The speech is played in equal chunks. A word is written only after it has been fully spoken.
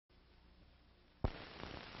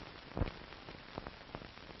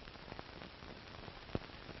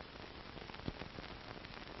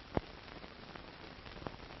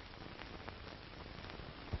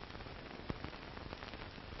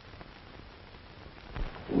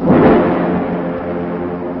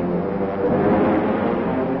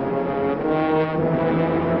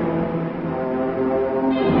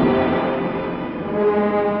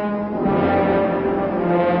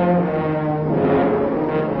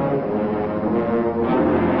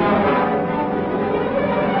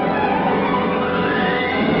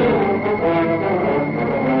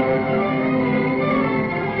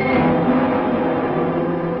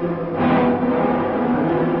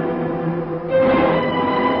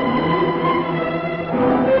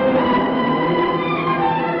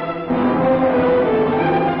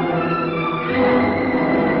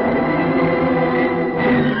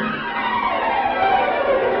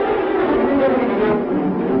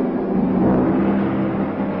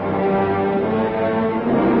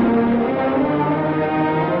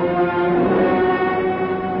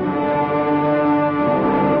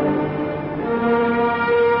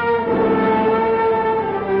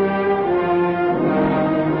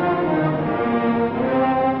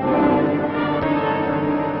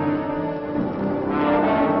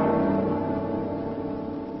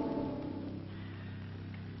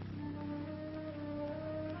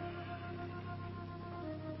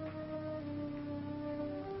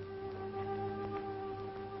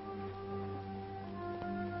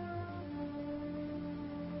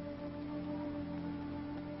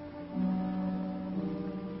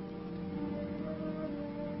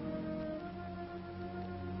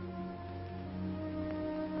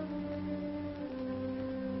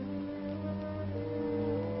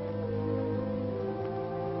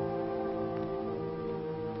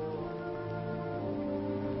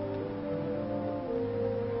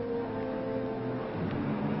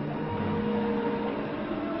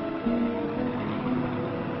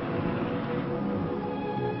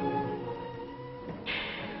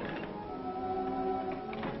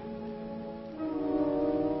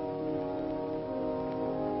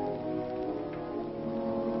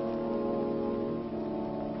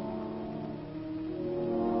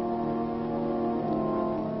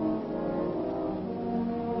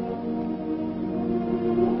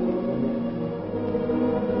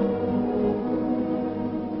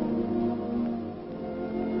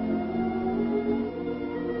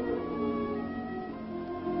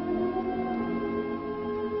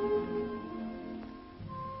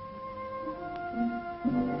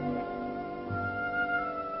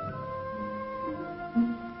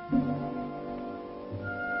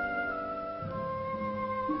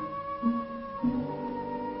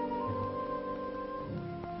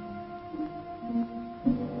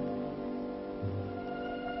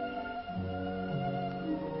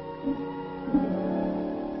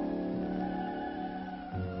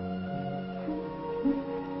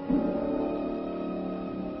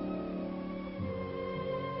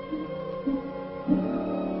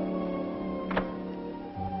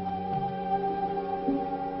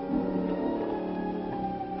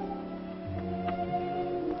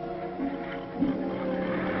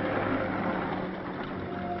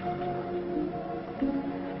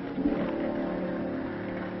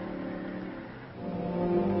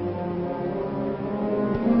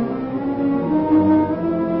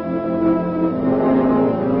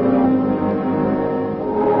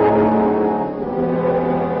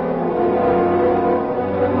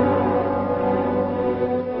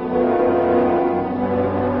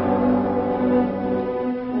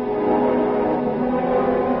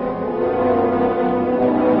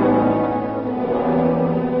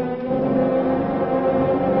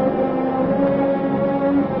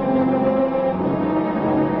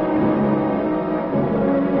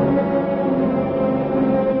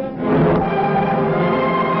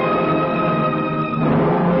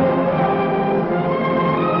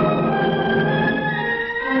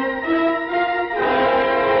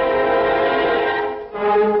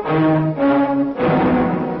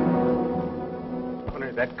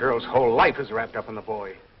That girl's whole life is wrapped up in the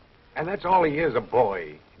boy. And that's all he is, a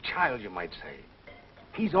boy. A child, you might say.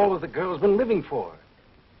 He's all that the girl's been living for.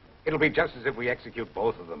 It'll be just as if we execute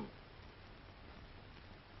both of them.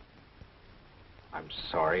 I'm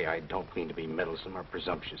sorry, I don't mean to be meddlesome or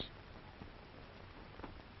presumptuous.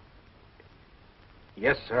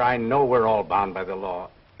 Yes, sir, I know we're all bound by the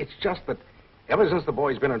law. It's just that ever since the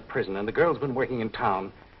boy's been in prison and the girl's been working in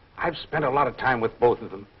town, I've spent a lot of time with both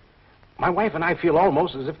of them. My wife and I feel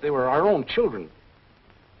almost as if they were our own children.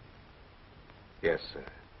 Yes, sir.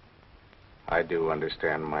 I do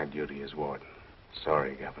understand my duty as warden.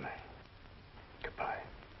 Sorry, Governor. Goodbye.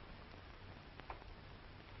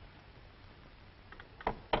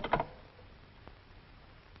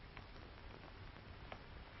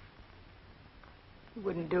 You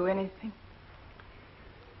wouldn't do anything?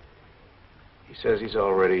 He says he's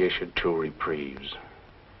already issued 2 reprieves,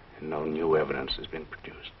 and no new evidence has been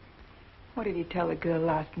produced. What did he tell the girl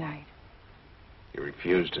last night? He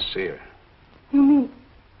refused to see her. You mean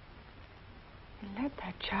he let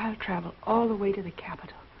that child travel all the way to the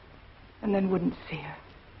capital and then wouldn't see her?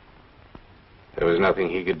 There was nothing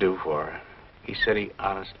he could do for her. He said he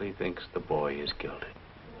honestly thinks the boy is guilty.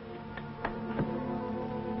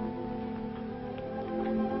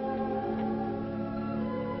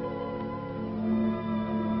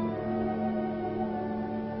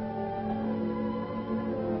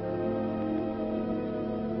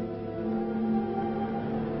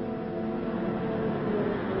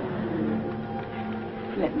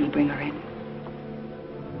 Let me bring her in.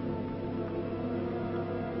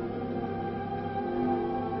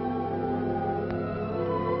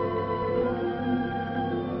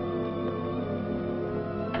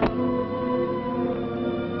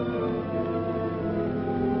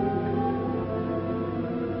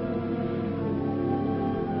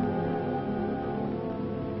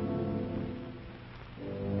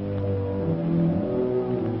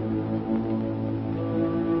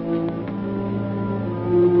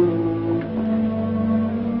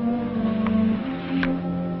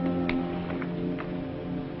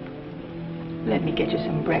 Let me get you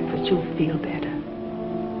some breakfast. You'll feel better.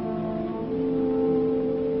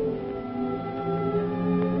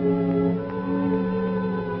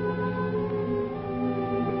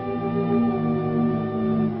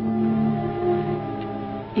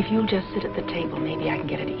 If you'll just sit at the table, maybe I can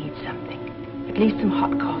get her to eat something. At least some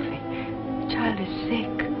hot coffee. The child is sick.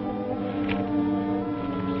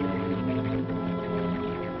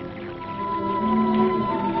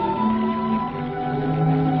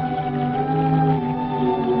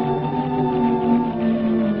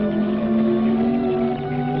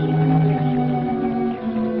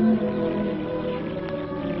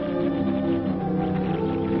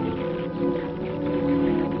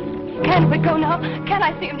 Can't we go now? Can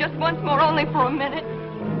I see him just once more, only for a minute?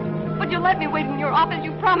 Would you let me wait in your office?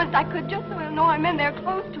 You promised I could, just so he'll know I'm in there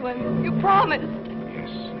close to him. You promised. Yes,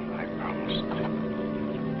 I promised.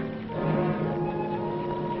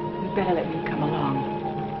 You'd better let me come along.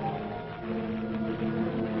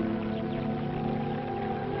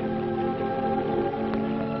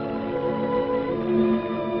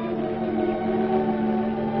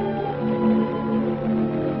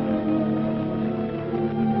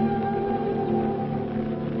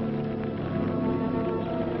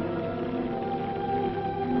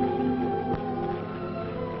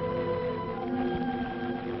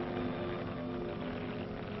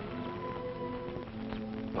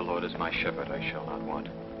 The Lord is my shepherd, I shall not want.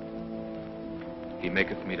 He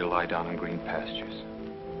maketh me to lie down in green pastures.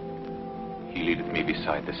 He leadeth me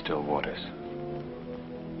beside the still waters.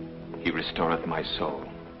 He restoreth my soul.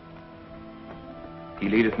 He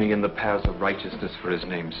leadeth me in the paths of righteousness for his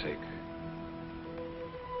name's sake.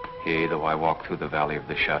 Yea, though I walk through the valley of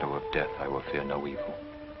the shadow of death, I will fear no evil,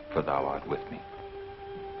 for thou art with me.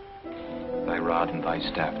 Thy rod and thy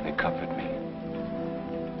staff, they comfort me.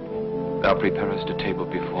 Thou preparest a table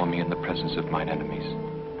before me in the presence of mine enemies.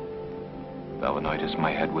 Thou anointest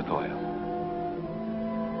my head with oil.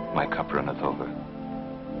 My cup runneth over.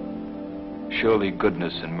 Surely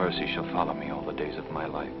goodness and mercy shall follow me all the days of my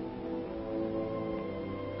life.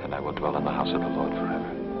 And I will dwell in the house of the Lord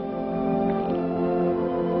forever.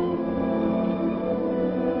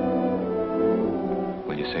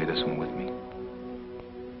 Will you say this one with me?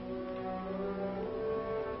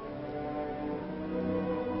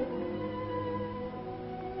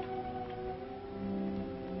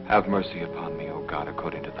 Have mercy upon me, O God,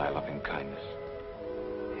 according to thy loving kindness.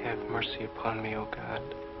 Have mercy upon me, O God,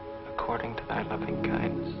 according to thy loving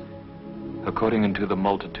kindness. According unto the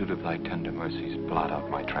multitude of thy tender mercies, blot out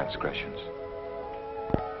my transgressions.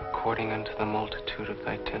 According unto the multitude of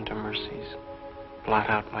thy tender mercies, blot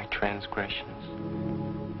out my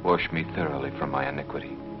transgressions. Wash me thoroughly from my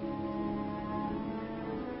iniquity.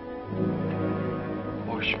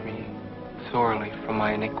 Wash me thoroughly from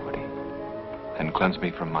my iniquity. And cleanse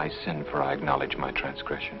me from my sin, for I acknowledge my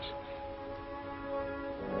transgressions.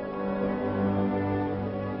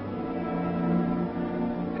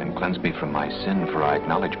 And cleanse me from my sin, for I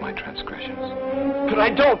acknowledge my transgressions. But I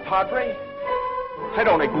don't, Padre. I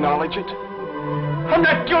don't acknowledge it. I'm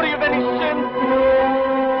not guilty of any sin.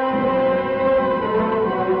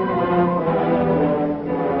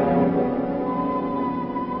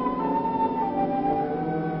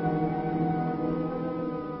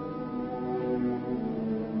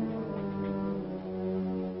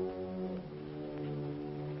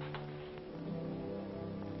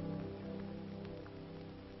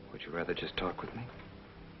 Would you rather just talk with me?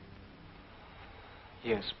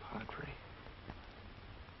 Yes, Padre.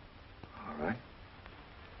 All right.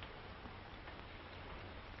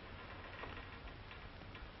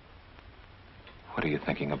 What are you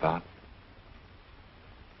thinking about?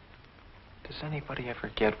 Does anybody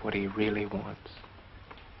ever get what he really wants?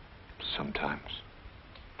 Sometimes.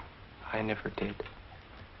 I never did.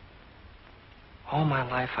 All my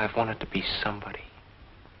life I've wanted to be somebody.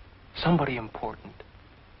 Somebody important.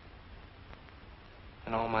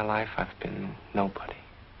 And all my life I've been nobody.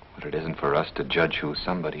 But it isn't for us to judge who's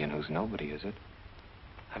somebody and who's nobody, is it?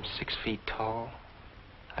 I'm 6 feet tall.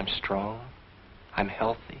 I'm strong. I'm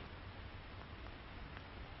healthy.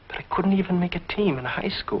 But I couldn't even make a team in high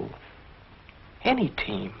school. Any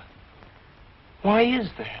team. Why is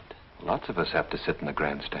that? Lots of us have to sit in the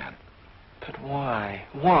grandstand. But why?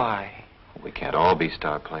 Why? We can't all be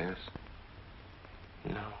star players.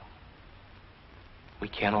 No. We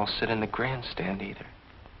can't all sit in the grandstand either.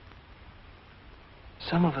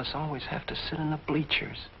 Some of us always have to sit in the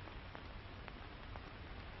bleachers.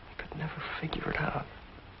 I could never figure it out.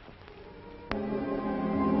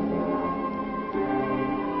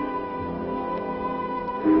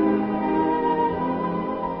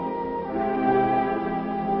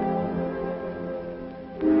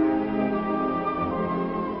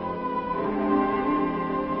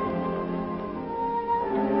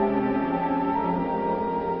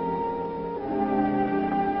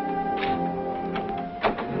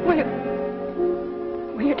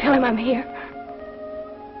 Will you tell him I'm here?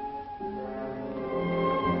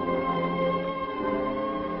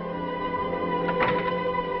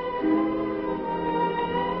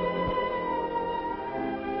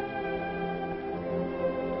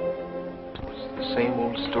 It's the same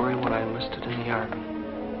old story when I enlisted in the Army.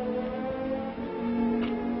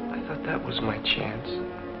 I thought that was my chance.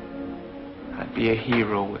 I'd be a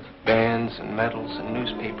hero with bands and medals and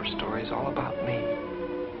newspaper stories all about me.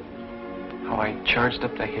 How I charged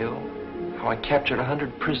up the hill. How I captured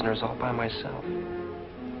 100 prisoners all by myself.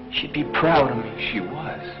 She'd be proud of me. She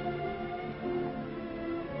was.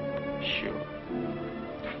 Sure.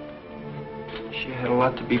 She had a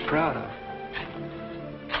lot to be proud of.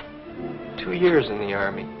 2 years in the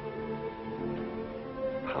Army.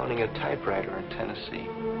 Pounding a typewriter in Tennessee.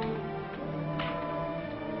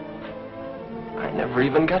 I never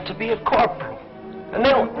even got to be a corporal. And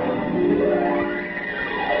then...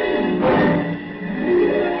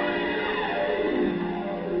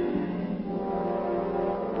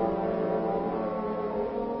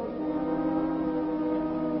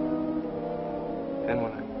 Then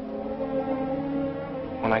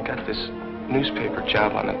when I got this newspaper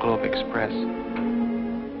job on the Globe Express.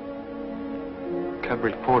 Cub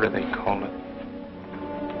reporter, they called it.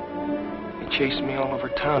 They chased me all over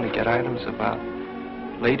town to get items about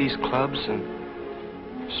ladies' clubs and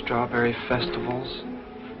strawberry festivals,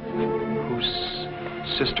 whose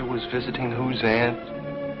sister was visiting whose aunt.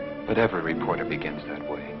 But every reporter begins that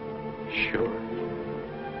way. Sure.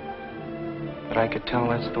 But I could tell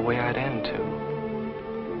that's the way I'd end, too.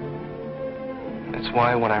 That's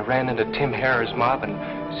why when I ran into Tim Harrer's mob and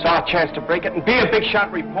saw a chance to break it and be a big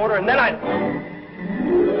shot reporter, and then I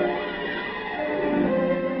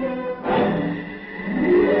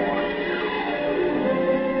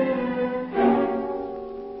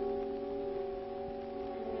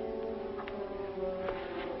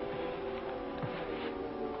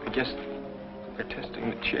guess they're testing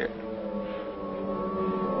the chair.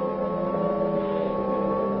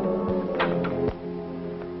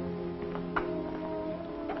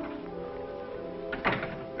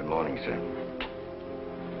 Good morning, sir.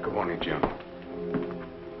 Good morning, Jim.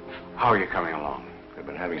 How are you coming along? I've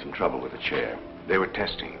been having some trouble with the chair. They were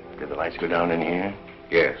testing. Did the lights go down in here?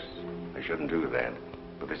 Yes. I shouldn't do that,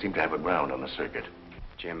 but they seem to have a ground on the circuit.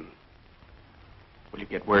 Jim, will you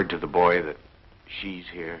get word to the boy that she's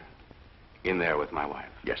here, in there with my wife?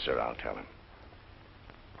 Yes, sir, I'll tell him.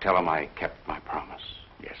 Tell him I kept my promise.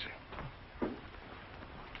 Yes, sir.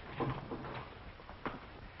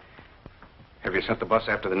 Have you sent the bus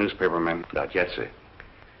after the newspaper men? Not yet, sir.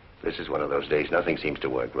 This is one of those days nothing seems to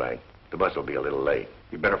work right. The bus will be a little late.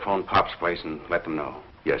 You better phone Pop's place and let them know.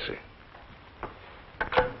 Yes, sir.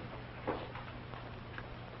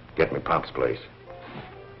 Get me Pop's place.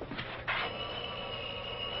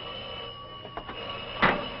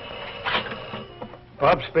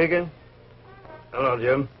 Pop speaking. Hello,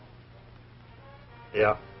 Jim.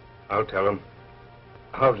 Yeah, I'll tell him.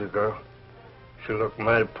 How's the girl? She looked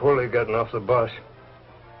mighty poorly getting off the bus.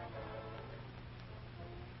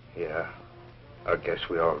 Yeah, I guess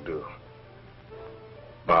we all do.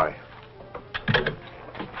 Bye.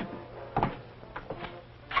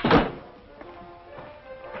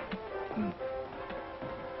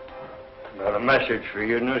 Got a message for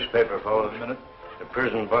you newspaper fellows. A minute. The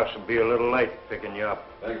prison bus will be a little late picking you up.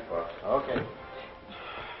 Thanks, Pops. Okay.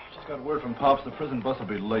 Just got word from Pops the prison bus will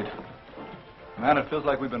be late. Man, it feels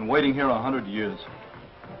like we've been waiting here 100 years.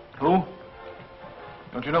 Who?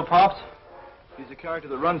 Don't you know Pops? He's the character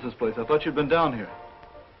that runs this place. I thought you'd been down here.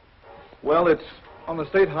 Well, it's on the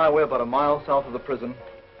state highway about a mile south of the prison.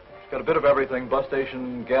 It's got a bit of everything. Bus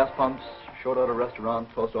station, gas pumps, short order restaurant,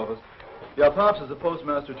 post office. Yeah, Pops is the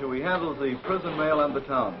postmaster, too. He handles the prison mail and the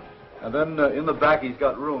town. And then in the back, he's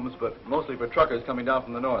got rooms, but mostly for truckers coming down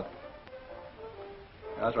from the north.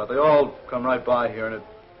 Yeah, that's right. They all come right by here, and it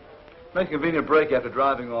makes a convenient break after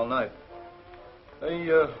driving all night. They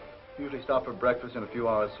usually stop for breakfast and a few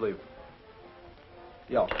hours sleep.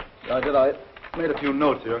 Yeah, I made a few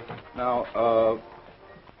notes here. Now,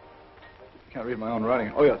 can't read my own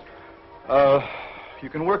writing. Oh, yes. You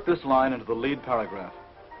can work this line into the lead paragraph.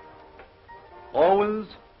 Always,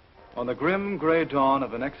 on the grim gray dawn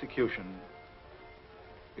of an execution,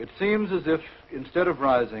 it seems as if, instead of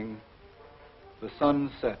rising, the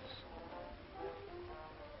sun sets.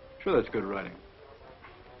 Sure, that's good writing.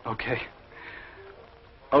 Okay.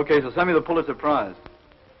 Okay, so send me the Pulitzer Prize.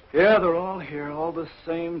 Yeah, they're all here, all the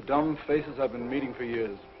same dumb faces I've been meeting for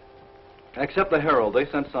years. Except the Herald. They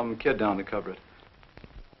sent some kid down to cover it.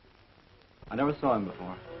 I never saw him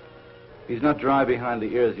before. He's not dry behind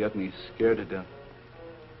the ears yet, and he's scared to death.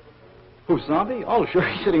 Who, Zombie? Oh, sure,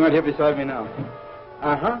 he's sitting right here beside me now.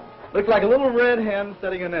 Uh-huh. Looks like a little red hen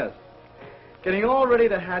setting a nest. Getting all ready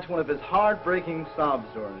to hatch one of his heartbreaking sob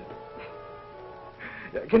stories.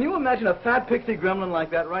 Can you imagine a fat pixie gremlin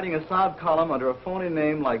like that writing a sob column under a phony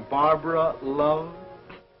name like Barbara Love?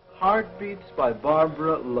 Heartbeats by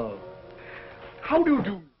Barbara Love. How do you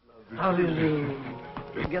do? How do you do?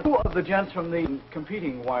 Two of the gents from the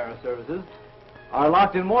competing wire services are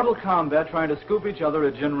locked in mortal combat trying to scoop each other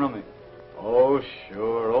at gin rummy. Oh,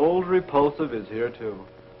 sure. Old Repulsive is here, too.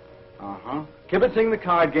 Uh-huh. Kibitzing the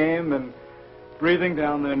card game and breathing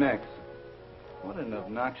down their necks. What an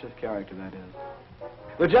obnoxious character that is.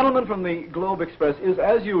 The gentleman from the Globe Express is,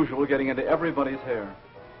 as usual, getting into everybody's hair.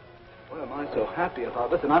 What am I so happy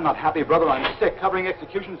about? Listen, I'm not happy, brother. I'm sick. Covering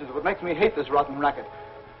executions is what makes me hate this rotten racket.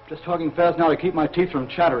 Just talking fast now to keep my teeth from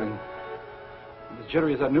chattering. I'm as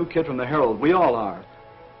jittery as that new kid from the Herald. We all are.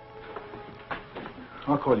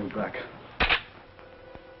 I'll call you back.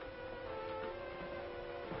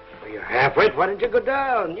 Well, you're half-wit. Why don't you go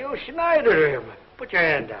down? You Schneider him. Put your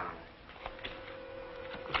hand down.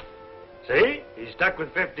 See? He's stuck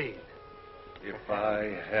with 15. If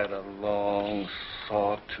I had a long,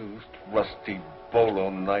 saw-toothed, rusty bolo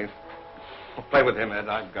knife... Well, play with him, Ed.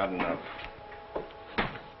 I've got enough.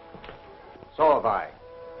 So have I.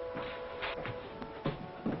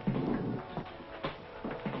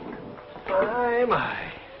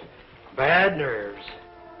 My. Bad nerves.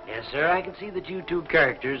 Yes, sir, I can see that you two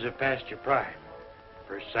characters have passed your prime.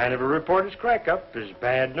 First sign of a reporter's crack-up is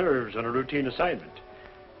bad nerves on a routine assignment.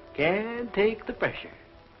 Can't take the pressure.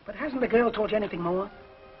 But hasn't the girl told you anything more?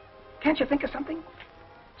 Can't you think of something?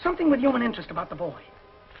 Something with human interest about the boy.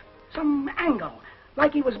 Some angle,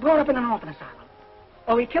 like he was brought up in an orphan asylum.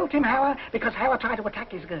 Or he killed Tim Harrow because Harrow tried to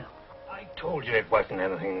attack his girl. I told you it wasn't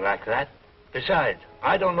anything like that. Besides,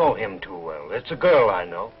 I don't know him too well. It's a girl I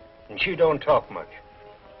know, and she don't talk much.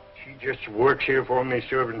 She just works here for me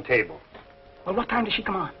serving table. Well, what time does she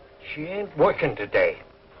come on? She ain't working today.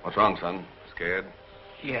 What's wrong, son? Scared?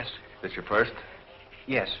 Yes. This your first?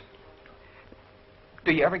 Yes.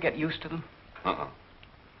 Do you ever get used to them? Uh-uh.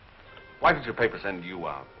 Why did your paper send you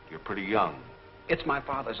out? You're pretty young. It's my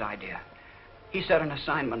father's idea. He said an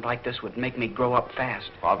assignment like this would make me grow up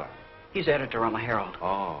fast. Father? He's editor on the Herald.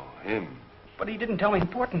 Oh, him. But he didn't tell me how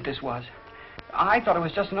important this was. I thought it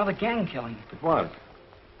was just another gang killing. It was.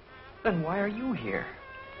 Then why are you here?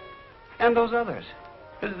 And those others?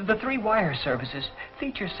 The 3 wire services,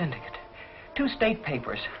 feature syndicate, 2 state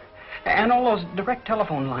papers, and all those direct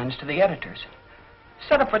telephone lines to the editors.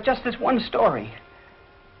 Set up for just this one story.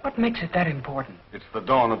 What makes it that important? It's the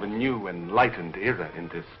dawn of a new, enlightened era in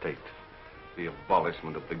this state. The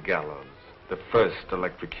abolishment of the gallows. The first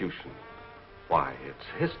electrocution. Why, it's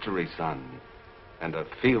history, son. And a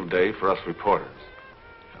field day for us reporters.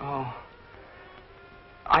 Oh.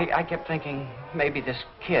 I kept thinking maybe this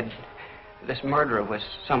kid, this murderer, was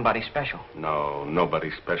somebody special. No, nobody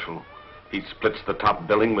special. He splits the top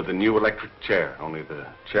billing with the new electric chair. Only the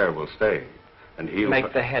chair will stay. And he'll...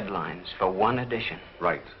 Make the headlines for one edition.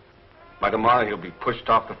 Right. By tomorrow, he'll be pushed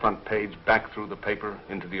off the front page, back through the paper,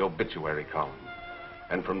 into the obituary column.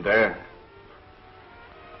 And from there,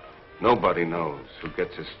 nobody knows who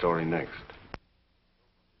gets his story next.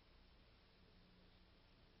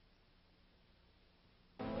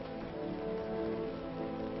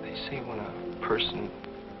 They say when a person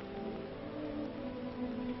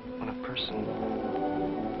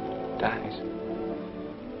dies,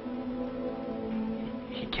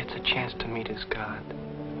 he gets a chance to meet his God.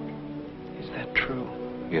 Is that true?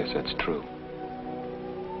 Yes, that's true.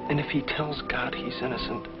 And if he tells God he's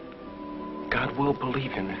innocent, God will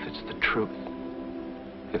believe him if it's the truth.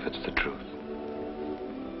 If it's the truth.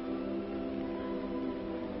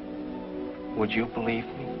 Would you believe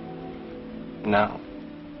me? Now?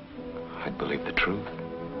 I'd believe the truth.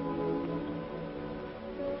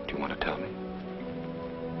 Do you want to tell me?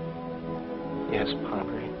 Yes,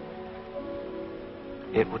 Padre.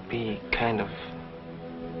 It would be kind of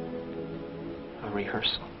a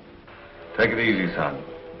rehearsal. Take it easy, son.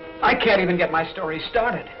 I can't even get my story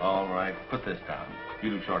started. All right, put this down.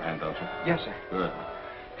 You do shorthand, don't you? Yes, sir. Good.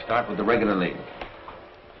 Start with the regular lead.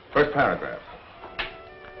 First paragraph.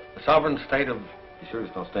 The sovereign state of... Be sure you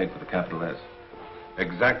spell state with a capital S.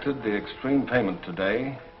 Exacted the extreme payment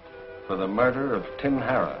today for the murder of Tim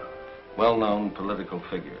Harrow, well-known political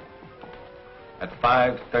figure. At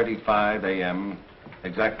 5:35 a.m.,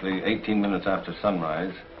 exactly 18 minutes after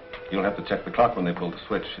sunrise, you'll have to check the clock when they pull the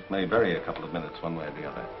switch. It may vary a couple of minutes one way or the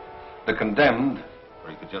other. The condemned,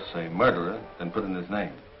 or you could just say murderer, then put in his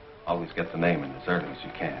name. Always get the name in as early as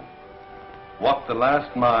you can. Walk the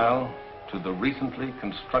last mile to the recently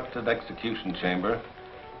constructed execution chamber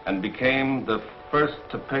and became the first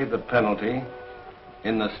to pay the penalty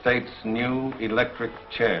in the state's new electric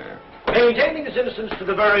chair. Maintaining his innocence to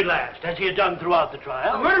the very last, as he had done throughout the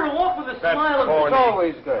trial. The murderer walked with a smile. It's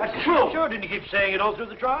always good. That's true. Sure, didn't he keep saying it all through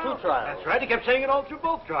the trial? 2 trials. That's right, he kept saying it all through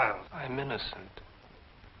both trials. I'm innocent.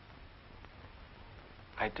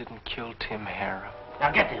 I didn't kill Tim Harrow.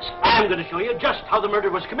 Now get this. I'm going to show you just how the murder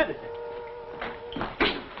was committed.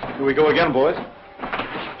 Here we go again, boys.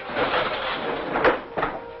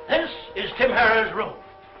 This is Tim Harrow's room.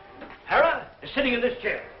 Harrow is sitting in this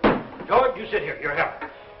chair. George, you sit here. You're Harrow.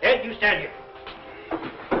 Ed, you stand here.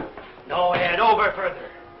 No, Ed, over further.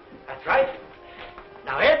 That's right.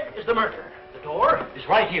 Now, Ed is the murderer. The door is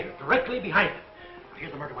right here, directly behind him. Now,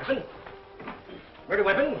 here's the murder weapon. Murder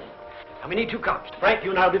weapon. Now, we need 2 cops. Frank, you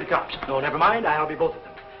and I'll be the cops. No, never mind. I'll be both of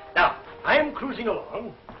them. Now, I am cruising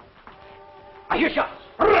along. I hear shots.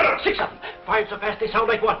 6 of them. Fired so fast they sound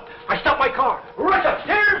like one. I stop my car. Rush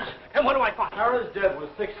upstairs. And what do I find? Harrow's dead with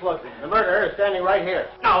 6 slugs in him. The murderer is standing right here.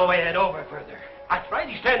 Now, Ed, over further. That's right.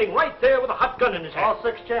 He's standing right there with a hot gun in his hand. All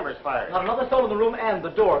 6 chambers fired. Not another soul in the room and the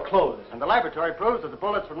door closed. And the laboratory proves that the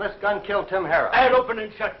bullets from this gun killed Tim Harris. An open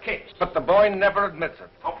and shut case. But the boy never admits it.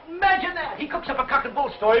 Oh, imagine that. He cooks up a cock and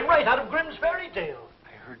bull story right out of Grimm's fairy tale.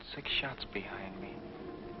 I heard 6 shots behind me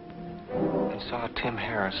and saw Tim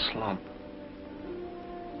Harris slump.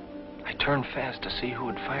 I turned fast to see who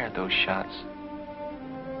had fired those shots,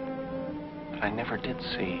 but I never did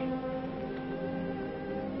see.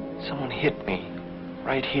 Someone hit me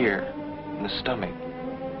right here in the stomach.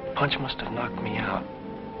 The punch must have knocked me out.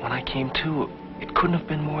 When I came to, it couldn't have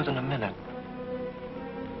been more than a minute.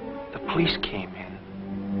 The police came in.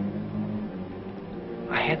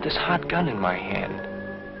 I had this hot gun in my hand.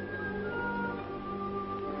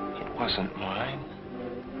 It wasn't mine.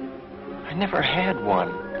 I never had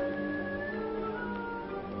one.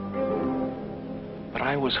 But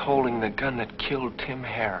I was holding the gun that killed Tim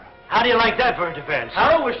Harris. How do you like that for a defense?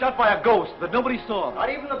 Harold was shot by a ghost that nobody saw. Not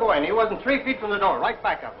even the boy, and he wasn't 3 feet from the door, right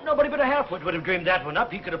back of him. Nobody but a half-wit would have dreamed that one up.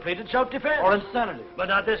 He could have pleaded self-defense. Or insanity. But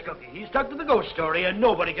not this cookie. He stuck to the ghost story, and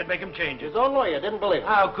nobody could make him change it. His own lawyer didn't believe it.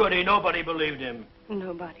 How could he? Nobody believed him.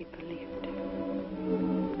 Nobody believed him.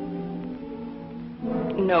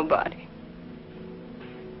 Nobody.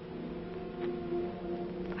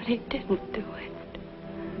 But he didn't do it.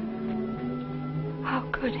 How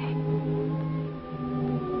could he?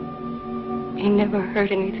 He never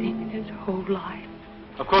heard anything in his whole life.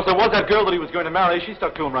 Of course, there was that girl that he was going to marry. She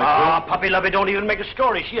stuck to him right Ah, Puppy Lovey, don't even make a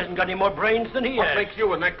story. She hasn't got any more brains than he What has. makes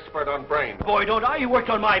you an expert on brains? Boy, don't I. He worked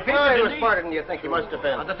on my paper, Oh, he didn't was smarter than you think he must have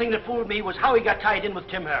been. The thing that fooled me was how he got tied in with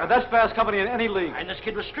Tim Harris. That's fast company in any league. And this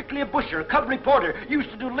kid was strictly a busher, a cub reporter.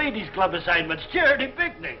 Used to do ladies' club assignments, charity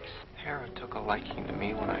picnics. Harris took a liking to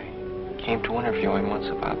me when I came to interview him once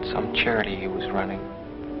about some charity he was running.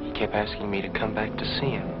 He kept asking me to come back to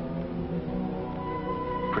see him.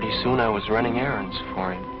 Pretty soon I was running errands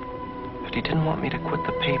for him, but he didn't want me to quit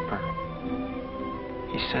the paper.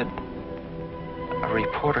 He said a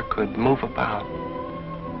reporter could move about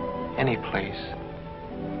any place,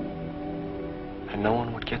 and no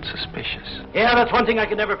one would get suspicious. Yeah, that's one thing I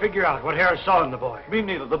could never figure out, what Harris saw in the boy. Me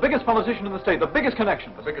neither. The biggest politician in the state, the biggest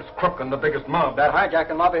connection. The biggest crook and the biggest mob. That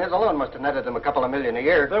hijacking mob of his alone must have netted him a couple of million a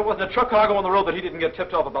year. There wasn't a truck cargo on the road that he didn't get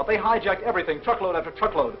tipped off about. They hijacked everything, truckload after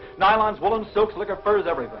truckload. Nylons, woolens, silks, liquor, furs,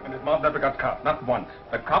 everything. And his mob never got caught, not once.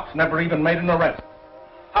 The cops never even made an arrest.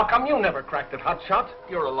 How come you never cracked it, Hotshot?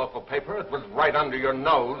 You're a local paper. It was right under your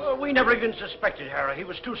nose. We never even suspected Harris. He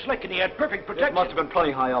was too slick and he had perfect protection. It must have been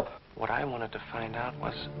plenty high up. What I wanted to find out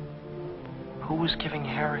was who was giving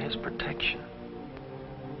Harry his protection.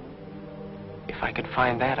 If I could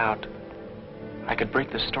find that out, I could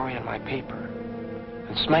break the story in my paper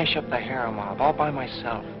and smash up the Harry mob all by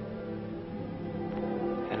myself.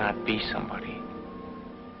 And I'd be somebody.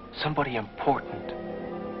 Somebody important.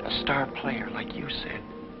 A star player, like you said.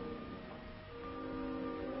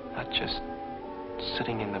 Not just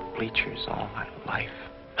sitting in the bleachers all my life.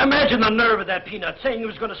 Imagine the nerve of that peanut saying he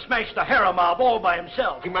was going to smash the Harry mob all by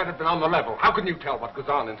himself. He might have been on the level. How can you tell what goes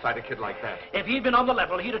on inside a kid like that? If he'd been on the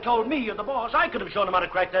level, he'd have told me, you're the boss. I could have shown him how to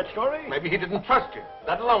crack that story. Maybe he didn't trust you.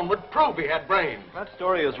 That alone would prove he had brains. That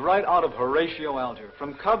story is right out of Horatio Alger,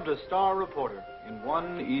 from cub to star reporter, in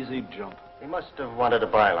one easy jump. He must have wanted a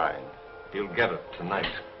byline. He'll get it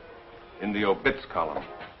tonight. In the obits column.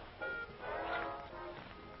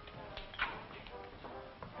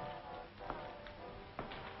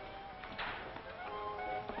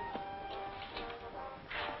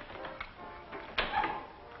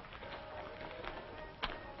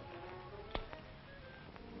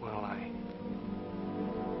 Well,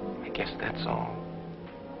 I guess that's all.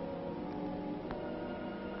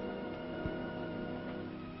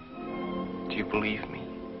 Do you believe me?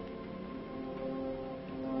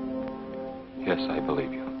 Yes, I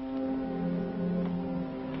believe you.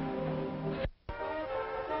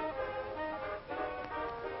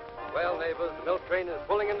 Well, neighbors, the milk train is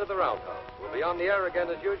pulling into the roundhouse. We'll be on the air again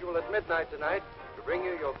as usual at midnight tonight to bring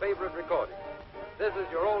you your favorite recordings. This is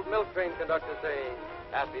your old milk train conductor saying,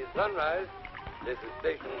 Happy sunrise. This is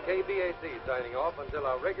station KBAC signing off until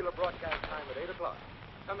our regular broadcast time at 8 o'clock.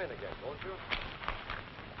 Come in again, won't you?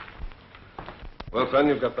 Well, son,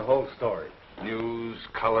 you've got the whole story. News,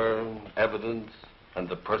 color, evidence, and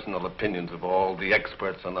the personal opinions of all the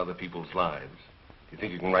experts on other people's lives. Do you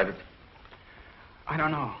think you can write it? I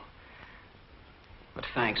don't know. But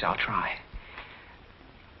thanks, I'll try.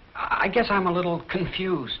 I guess I'm a little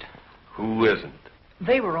confused. Who isn't?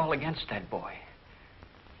 They were all against that boy.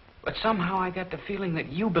 But somehow I got the feeling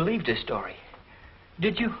that you believed his story.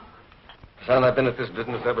 Did you? Son, I've been at this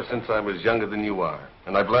business ever since I was younger than you are.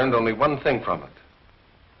 And I've learned only one thing from it.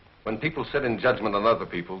 When people sit in judgment on other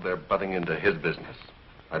people, they're butting into his business.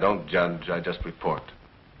 I don't judge, I just report.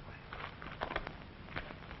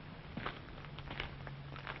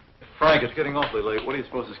 Frank, it's getting awfully late. What do you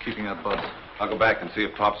suppose is keeping that bus? I'll go back and see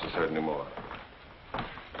if Pops has heard any more.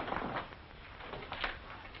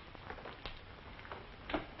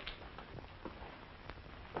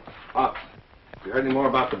 Pops, you heard any more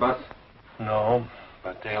about the bus? No,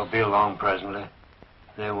 but they'll be along presently.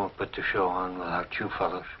 They won't put the show on without you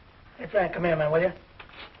fellows. Hey, Frank, come here, man, will you?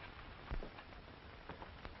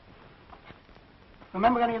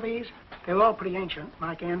 Remember any of these? They were all pretty ancient.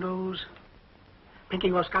 Mike Andrews, Pinky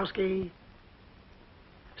Roskowski,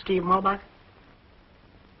 Steve Mulbach,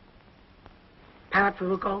 Parrot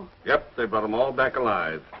Faruco. Yep, they brought them all back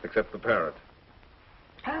alive, except the parrot.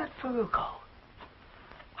 Parrot Faruco.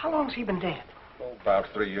 How long's he been dead? Oh, about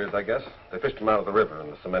 3 years, I guess. They fished him out of the river in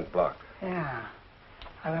the cement block. Yeah,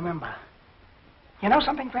 I remember. You know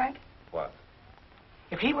something, Frank? What?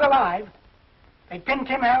 If he were alive, they'd pin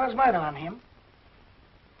Tim Harrah's murder on him.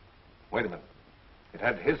 Wait a minute. It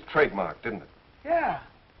had his trademark, didn't it? Yeah.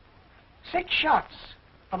 6 shots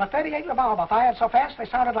from a .38 revolver fired so fast they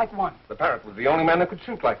sounded like one. The parrot was the only man that could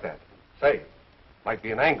shoot like that. Say, might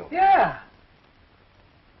be an angle. Yeah.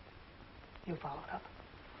 You followed up.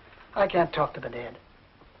 I can't talk to the dead.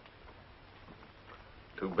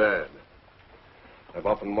 Too bad. I've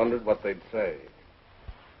often wondered what they'd say.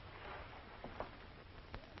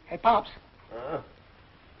 Hey, Pops.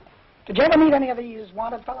 Did you ever meet any of these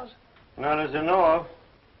wanted fellows? Not as I know of.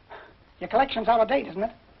 Your collection's out of date, isn't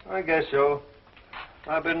it? I guess so.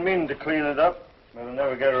 I've been meaning to clean it up, but I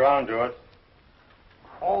never get around to it.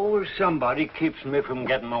 Always somebody keeps me from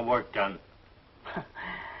getting my work done.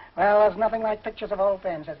 Well, there's nothing like pictures of old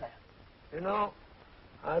friends, is there? You know,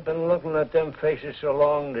 I've been looking at them faces so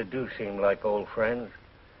long they do seem like old friends.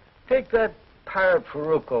 Take that Parrot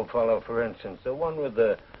Faruco fellow, for instance, the one with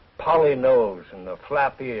the poly nose and the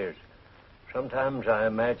flap ears. Sometimes I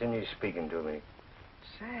imagine he's speaking to me.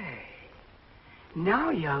 Say, now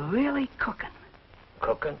you're really cooking.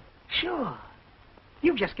 Cooking? Sure.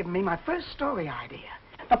 You've just given me my first story idea.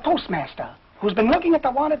 The postmaster, who's been looking at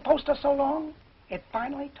the wanted poster so long, it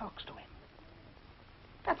finally talks to him.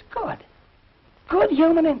 That's good. Good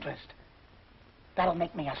human interest. That'll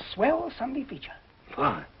make me a swell Sunday feature.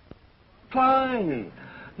 Fine. Fine.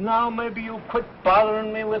 Now maybe you'll quit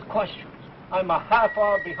bothering me with questions. I'm a half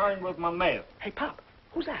hour behind with my mail. Hey, Pop,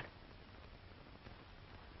 who's that?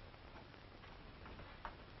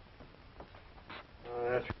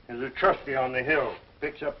 There's a trustee on the hill.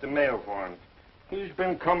 Picks up the mail for him. He's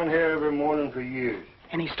been coming here every morning for years.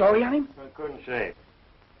 Any story on him? I couldn't say.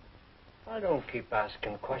 I don't keep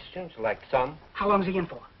asking questions like some. How long's he in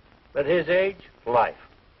for? At his age, life.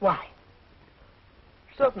 Why?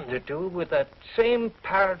 Something to do with that same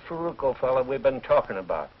Parrot Faruco fella we've been talking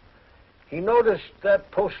about. He noticed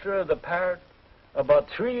that poster of the parrot about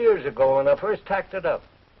 3 years ago when I first tacked it up.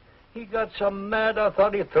 He got so mad I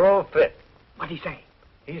thought he'd throw a fit. What'd he say?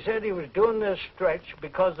 He said he was doing this stretch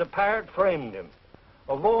because the parrot framed him.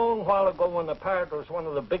 A long while ago when the parrot was one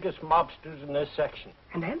of the biggest mobsters in this section.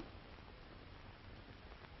 And then?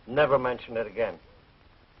 Never mentioned it again.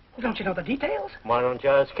 Well, don't you know the details? Why don't you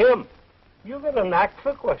ask him? You've got a knack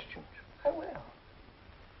for questions. I will.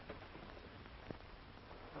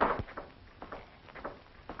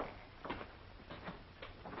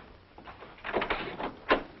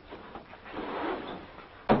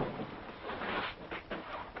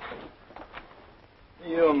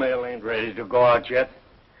 Your mail ain't ready to go out yet.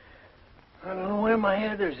 I don't know where my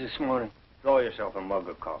head is this morning. Draw yourself a mug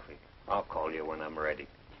of coffee. I'll call you when I'm ready.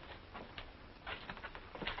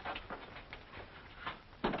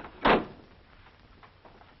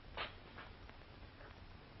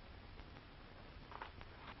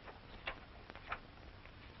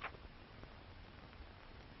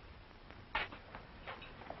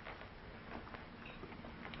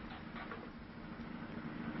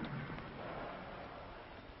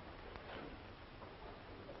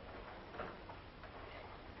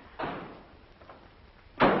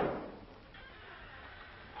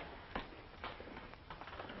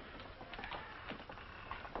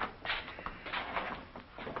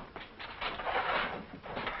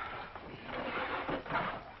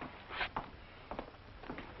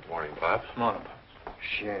 Morning, Pops. Morning, Pops.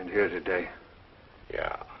 She ain't here today.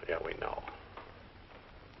 Yeah, we know.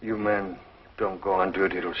 You men don't go on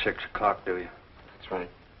duty till 6 o'clock, do you? That's right.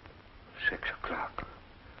 6 o'clock.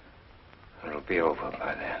 It'll be over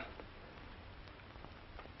by then.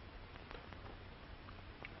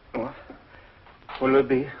 What? Will it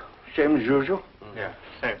be same as usual? Yeah,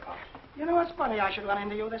 same, Pops. You know, it's funny I should run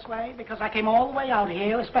into you this way, because I came all the way out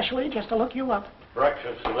here, especially just to look you up.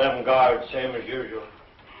 Breakfast for them guards, same as usual.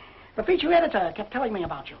 The feature editor kept telling me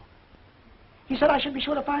about you. He said I should be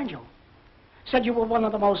sure to find you. Said you were one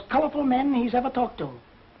of the most colorful men he's ever talked to.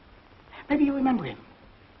 Maybe you remember him.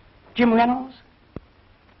 Jim Reynolds?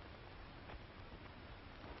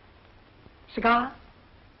 Cigar?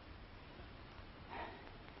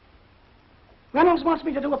 Reynolds wants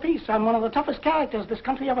me to do a piece on one of the toughest characters this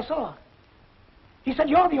country ever saw. He said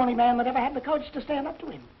you're the only man that ever had the courage to stand up to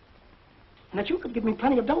him. And that you could give me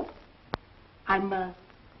plenty of dope. I'm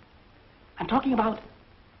talking about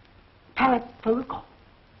Parrot Peruco.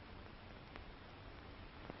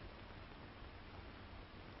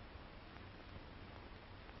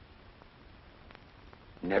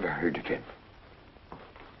 Never heard of him.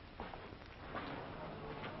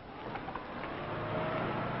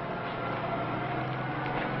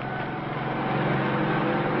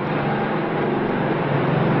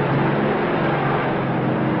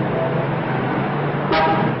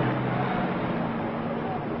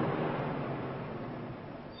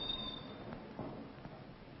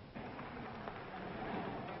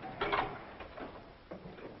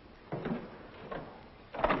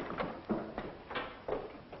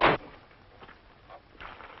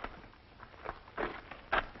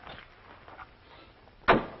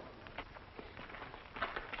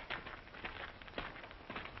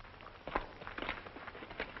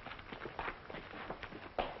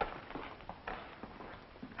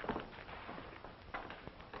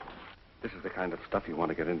 This is the kind of stuff you want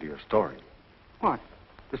to get into your story. What?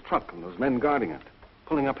 This truck and those men guarding it.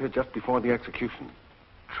 Pulling up here just before the execution.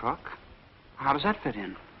 Truck? How does that fit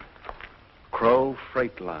in? Crow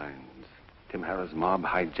Freight Lines. Tim Harrah's mob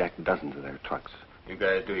hijacked dozens of their trucks. You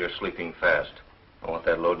guys do your sleeping fast. I want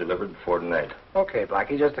that load delivered before tonight. Okay,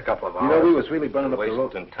 Blackie, just a couple of hours. You know, we was really burning up the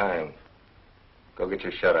road. Wasting time. Go get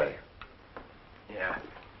your shut-eye. Yeah.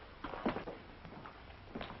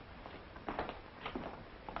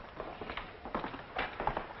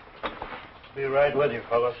 Be right with you,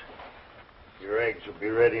 fellas. Your eggs will be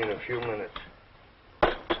ready in a few minutes.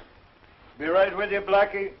 Be right with you,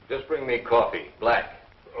 Blackie. Just bring me coffee, black.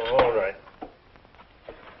 Oh, all right.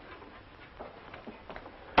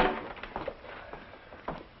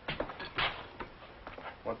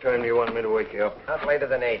 What time do you want me to wake you up? Not later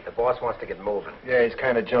than 8. The boss wants to get moving. Yeah, he's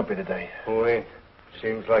kind of jumpy today. Oh, ain't.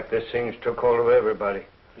 Seems like this thing's took hold of everybody.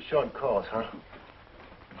 The short calls, huh?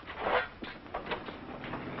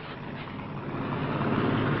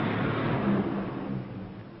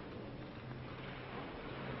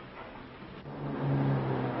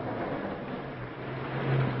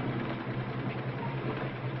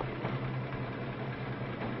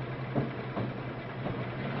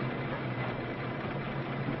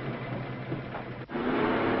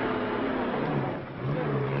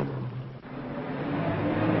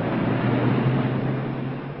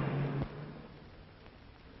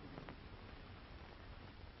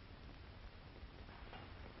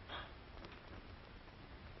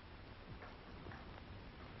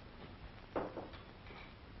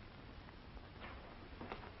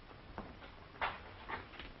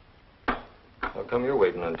 How come you're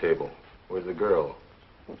waiting on table? Where's the girl?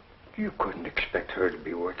 You couldn't expect her to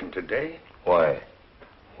be working today. Why?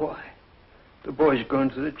 Why? The boy's going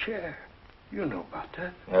to the chair. You know about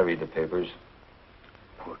that. I read the papers.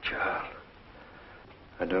 Poor child.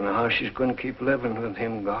 I don't know how she's going to keep living with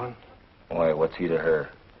him gone. Why, what's he to her?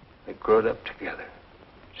 They growed up together.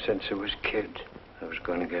 Since they was kids, they was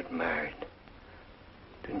going to get married.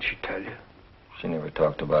 Didn't she tell you? She never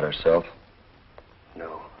talked about herself.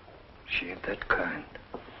 No, she ain't that kind.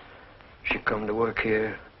 She come to work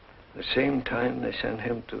here the same time they sent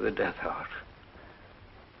him to the death house.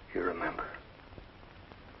 You remember?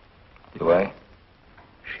 Do I?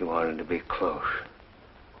 She wanted to be close,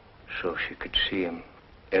 so she could see him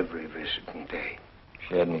every visiting day.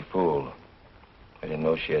 She had me fooled. I didn't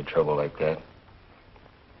know she had trouble like that.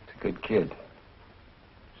 It's a good kid.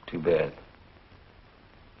 It's too bad.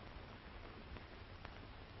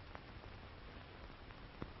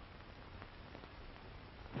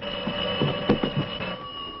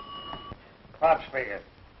 Pop speaking.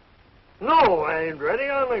 No, I ain't ready.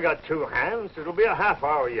 I only got 2 hands. It'll be a half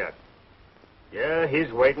hour yet. Yeah,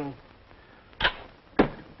 he's waiting.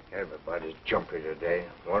 Everybody's jumpy today.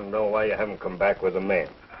 Want to know why you haven't come back with the men?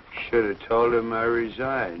 Should have told him I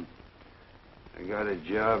resigned. I got a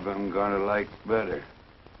job I'm going to like better.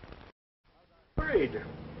 Agreed.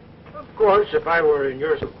 Of course, if I were in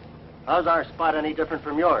your... How's our spot any different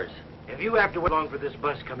from yours? If you have to wait long for this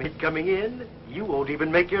bus coming in, you won't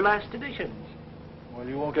even make your last editions. Well,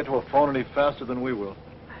 you won't get to a phone any faster than we will.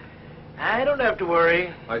 I don't have to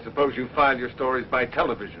worry. I suppose you file your stories by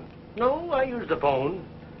television. No, I use the phone.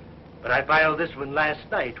 But I filed this one last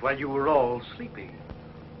night while you were all sleeping.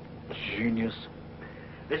 Genius.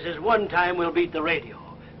 This is one time we'll beat the radio.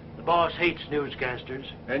 The boss hates newscasters.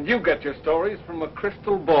 And you get your stories from a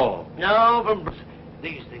crystal ball. No, from...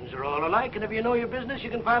 These things are all alike, and if you know your business, you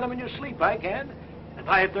can file them in your sleep. I can. At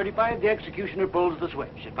 5:35, the executioner pulls the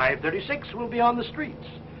switch. At 5:36, we'll be on the streets.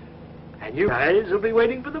 And you guys will be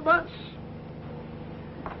waiting for the bus.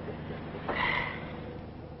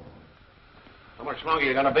 How much longer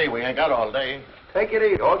you gonna be? We ain't got all day. Take it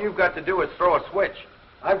easy. All you've got to do is throw a switch.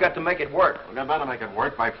 I've got to make it work. We're gonna make it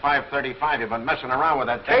work by 5:35. You've been messing around with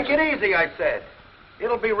that. Take it easy, I said.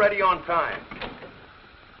 It'll be ready on time.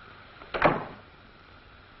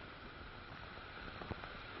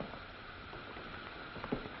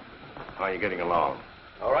 How are you getting along?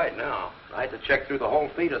 All right, now. I had to check through the whole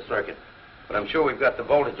feeder circuit. But I'm sure we've got the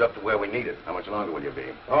voltage up to where we need it. How much longer will you be?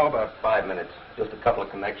 Oh, about 5 minutes. Just a couple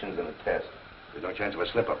of connections and a test. There's no chance of a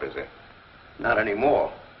slip-up, is there? Not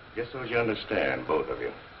anymore. Just so as you understand, both of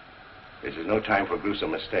you. This is no time for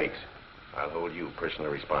gruesome mistakes. I'll hold you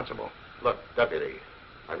personally responsible. Look, Deputy,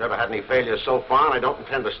 I've never had any failures so far, and I don't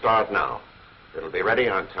intend to start now. It'll be ready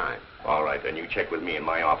on time. All right, then you check with me in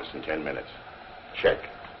my office in 10 minutes. Check.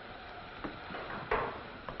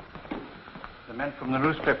 The men from the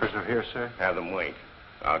newspapers are here, sir. Have them wait.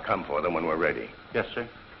 I'll come for them when we're ready. Yes, sir.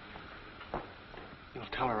 You'll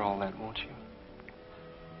tell her all that, won't you?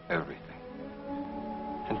 Everything.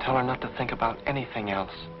 And tell her not to think about anything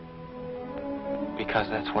else. Because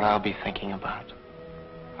that's what I'll be thinking about.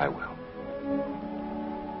 I will.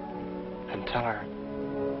 And tell her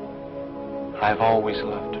I've always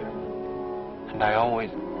loved her. And I always...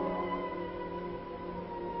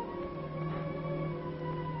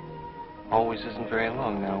 Always isn't very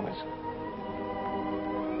long now, is it?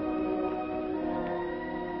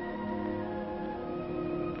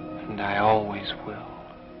 And I always will.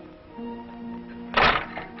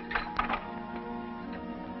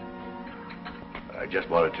 I just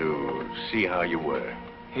wanted to see how you were.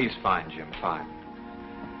 He's fine, Jim, fine.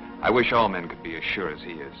 I wish all men could be as sure as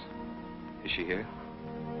he is. Is she here?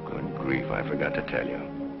 Good grief, I forgot to tell you.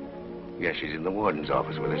 Yes, she's in the warden's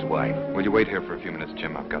office with his wife. Will you wait here for a few minutes,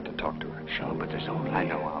 Jim? I've got to talk to her. Sure, but there's only... I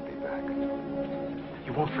know, I'll be back.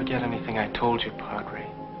 You won't forget anything I told you, Padre.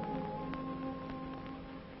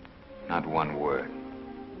 Not one word.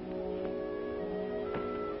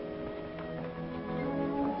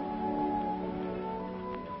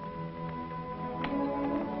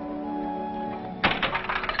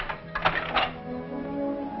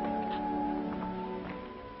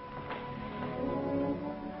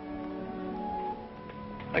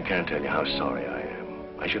 I can't tell you how sorry I am.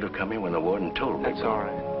 I should have come in when the warden told me. That's all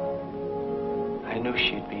right. I knew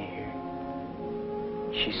she'd be here.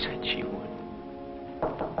 She said she would.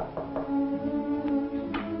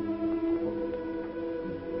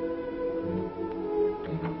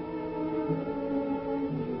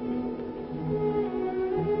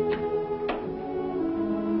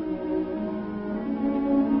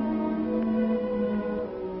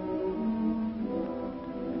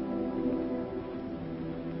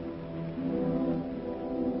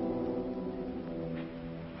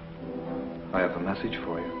 I have a message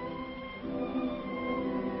for you.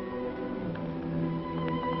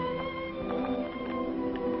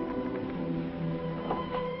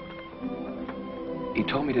 He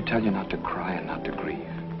told me to tell you not to cry and not to grieve.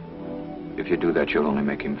 If you do that, you'll only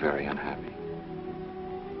make him very unhappy.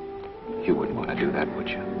 You wouldn't want to do that, would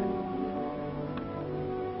you?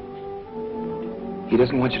 He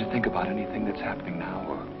doesn't want you to think about anything that's happening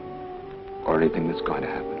now or anything that's going to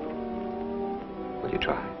happen. Will you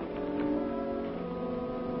try?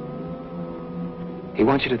 He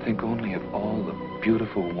wants you to think only of all the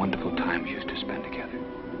beautiful, wonderful times you used to spend together.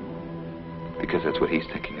 Because that's what he's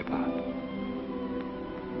thinking about.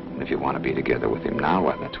 And if you want to be together with him now,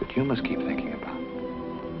 well, that's what you must keep thinking about.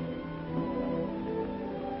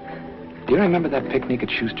 Do you remember that picnic at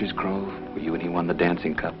Schuster's Grove where you and he won the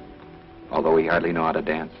dancing cup? Although he hardly knew how to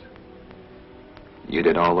dance. You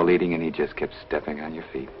did all the leading and he just kept stepping on your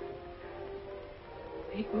feet.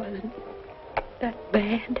 He wasn't that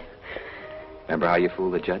bad. Remember how you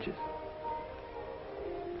fooled the judges?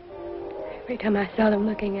 Every time I saw them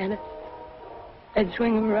looking at us, I'd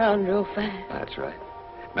swing them around real fast. That's right.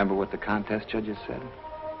 Remember what the contest judges said?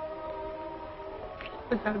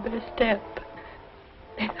 It was our best step.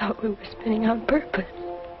 They thought we were spinning on purpose.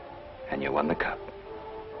 And you won the cup.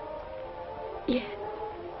 Yes.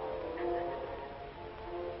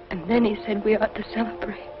 And then he said we ought to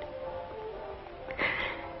celebrate.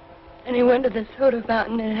 And he went to the soda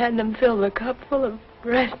fountain and had them fill the cup full of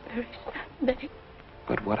raspberry sundae.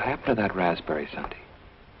 But what happened to that raspberry sundae?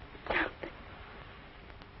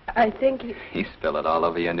 I think He spilled it all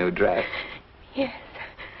over your new dress. Yes.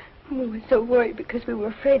 We were so worried because we were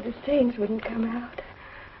afraid the stains wouldn't come out.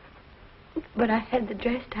 But I had the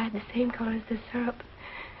dress dyed the same color as the syrup.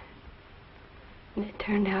 And it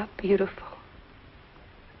turned out beautiful.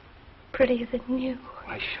 Prettier than new.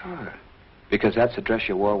 Why, sure. Because that's the dress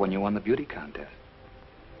you wore when you won the beauty contest.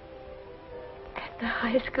 At the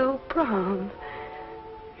high school prom.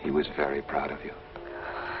 He was very proud of you.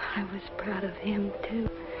 I was proud of him, too.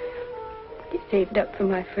 He saved up for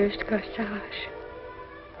my first corsage.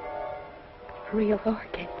 A real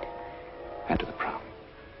orchid. And to the prom.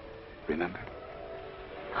 Remember?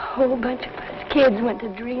 A whole bunch of us kids went to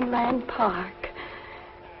Dreamland Park.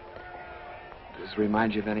 Does this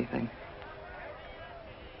remind you of anything?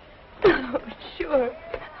 Oh, sure.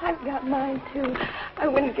 I've got mine, too. I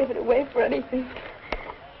wouldn't give it away for anything.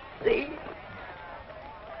 See?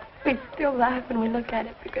 We still laugh when we look at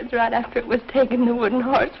it because right after it was taken, the wooden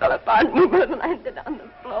horse fell apart and we both landed on the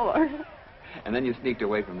floor. And then you sneaked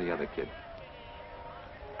away from the other kids.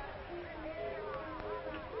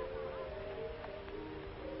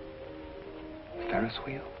 Ferris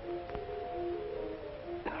wheel?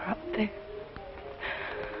 They're up there.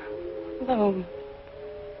 Alone.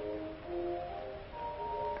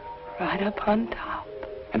 Right up on top.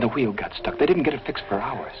 And the wheel got stuck. They didn't get it fixed for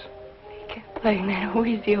hours. They kept playing that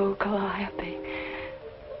wheezy old calliope.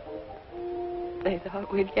 They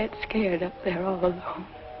thought we'd get scared up there all alone.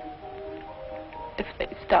 If they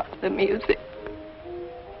stopped the music.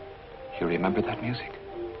 You remember that music?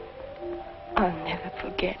 I'll never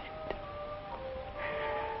forget it.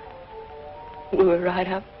 We were right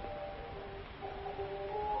up,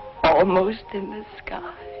 almost in the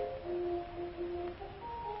sky.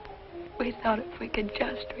 We thought if we could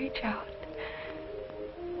just reach out,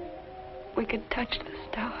 we could touch the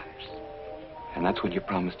stars. And that's when you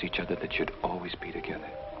promised each other that you'd always be together.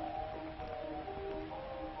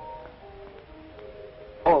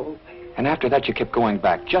 Always. And after that, you kept going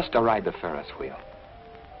back just to ride the Ferris wheel.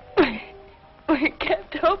 We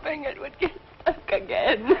kept hoping it would get stuck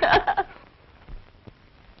again.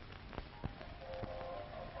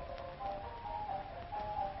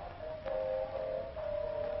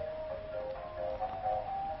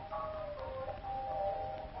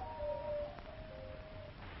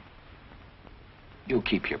 You'll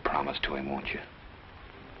keep your promise to him, won't you?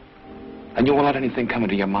 And you won't let anything come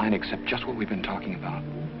into your mind except just what we've been talking about.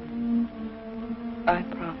 I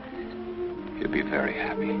promise. You'll be very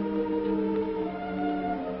happy.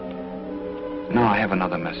 Now I have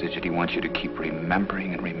another message that he wants you to keep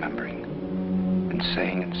remembering and remembering. And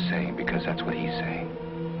saying, because that's what he's saying.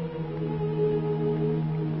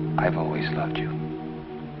 I've always loved you.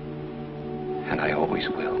 And I always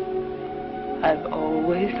will. I've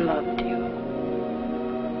always loved you.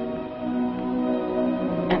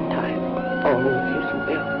 And I always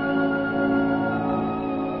will.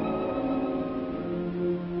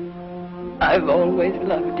 I've always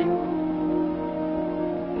loved you.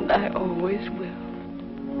 And I always will.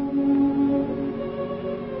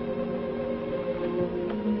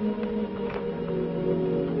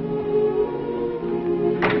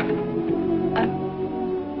 I've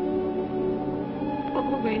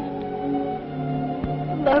always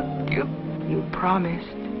loved you. You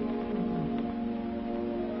promised.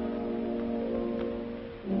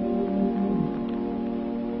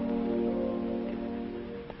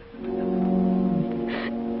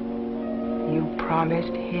 You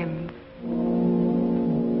promised him.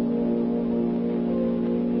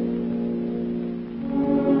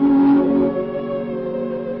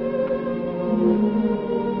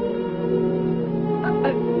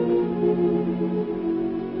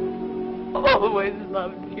 Always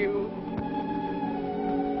loved you.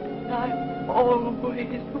 I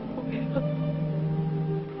always will.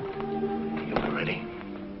 You ready?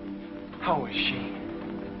 How is she?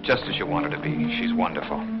 Just as you want her to be. She's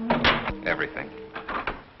wonderful. Everything.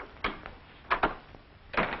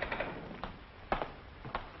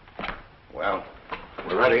 Well,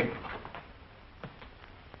 we're ready.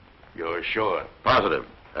 You're sure? Positive.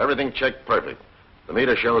 Everything checked perfect. The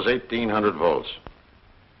meter shows 1,800 volts.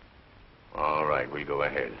 All right, we'll go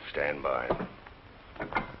ahead. Stand by.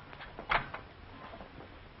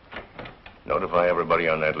 Notify everybody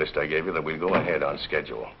on that list I gave you that we'll go ahead on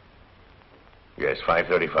schedule. Yes,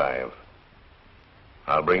 5:35.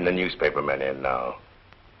 I'll bring the newspaper men in now.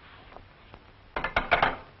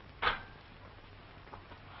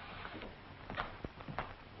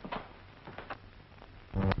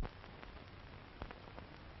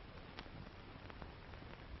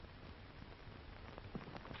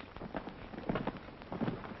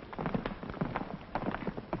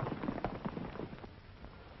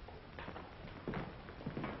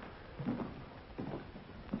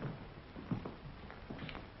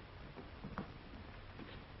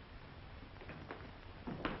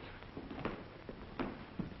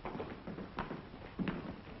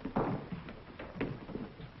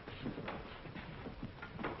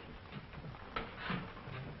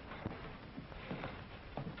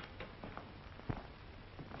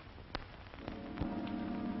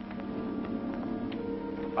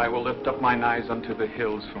 I will lift up mine eyes unto the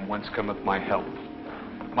hills, from whence cometh my help.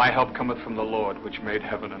 My help cometh from the Lord, which made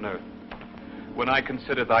heaven and earth. When I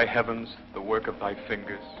consider thy heavens, the work of thy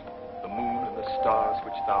fingers, the moon and the stars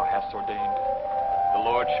which thou hast ordained, the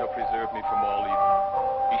Lord shall preserve me from all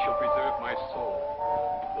evil. He shall preserve my soul.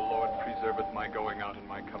 The Lord preserveth my going out and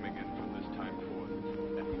my coming in from this time forth,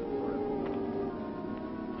 and forever.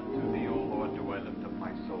 Unto thee, O Lord, do I lift up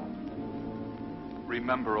my soul.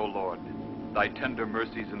 Remember, O Lord, thy tender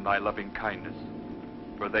mercies and thy loving kindness,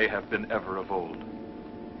 for they have been ever of old.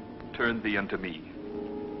 Turn thee unto me,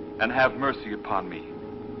 and have mercy upon me,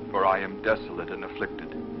 for I am desolate and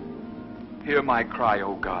afflicted. Hear my cry,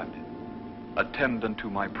 O God. Attend unto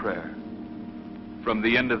my prayer. From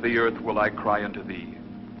the end of the earth will I cry unto thee,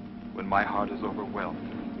 when my heart is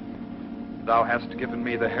overwhelmed. Thou hast given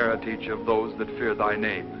me the heritage of those that fear thy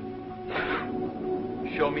name.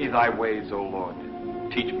 Show me thy ways, O Lord.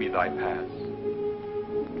 Teach me thy paths.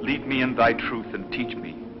 Lead me in thy truth and teach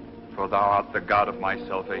me, for thou art the God of my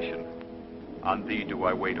salvation. On thee do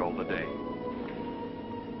I wait all the day.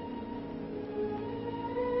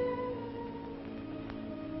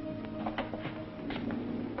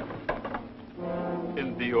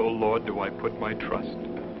 In thee, O Lord, do I put my trust.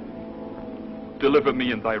 Deliver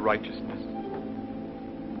me in thy righteousness.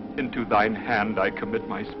 Into thine hand I commit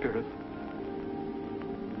my spirit.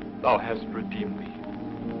 Thou hast redeemed me,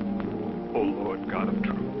 O Lord God of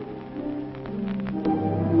truth.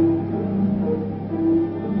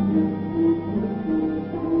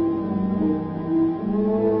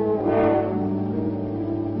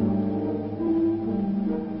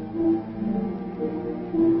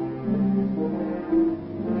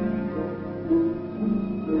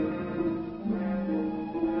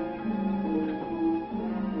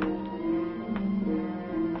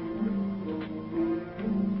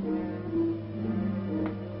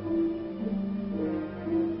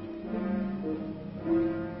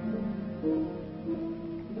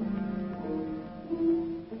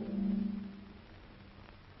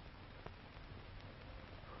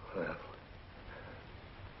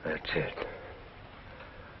 That's it.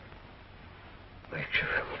 Makes you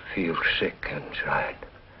feel sick inside.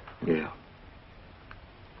 Yeah.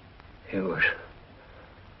 He was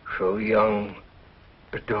so young,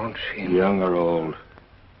 it don't seem... Young or old,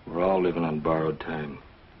 we're all living on borrowed time.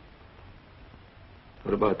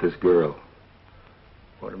 What about this girl?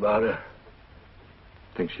 What about her?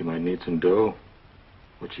 Think she might need some dough?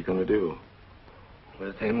 What's she gonna do?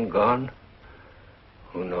 With him gone?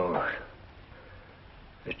 Who knows?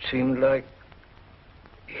 It seemed like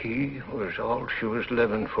he was all she was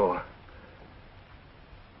living for.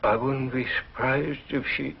 I wouldn't be surprised if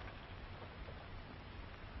she...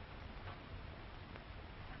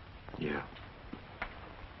 Yeah.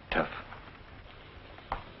 Tough.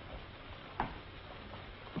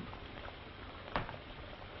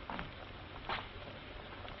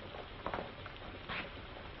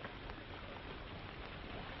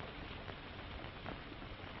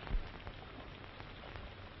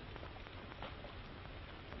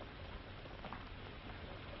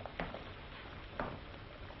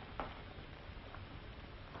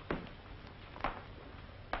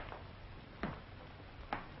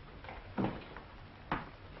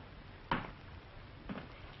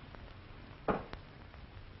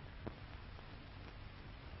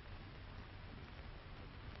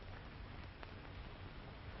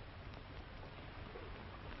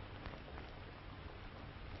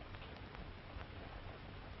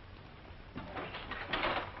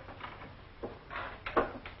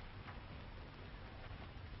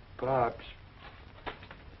 Pops.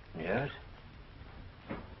 Yes?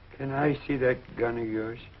 Can I see that gun of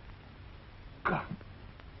yours? Gun?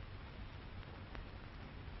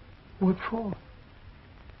 What for?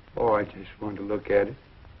 Oh, I just want to look at it.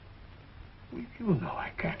 Well, you know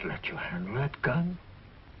I can't let you handle that gun.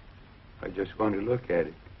 I just want to look at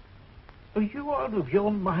it. Are you out of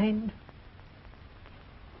your mind?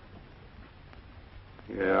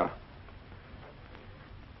 Yeah.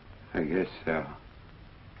 I guess so.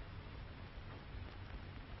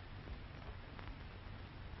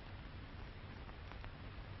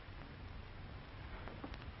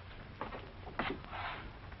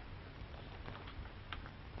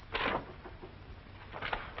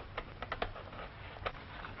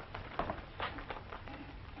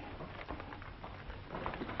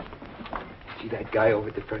 See that guy over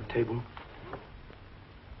at the front table?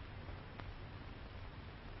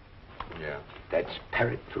 Yeah. That's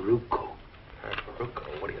Parrot Faruco.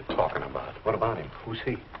 Faruco? What are you talking about? What about him? Who's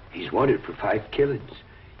he? He's wanted for 5 killings.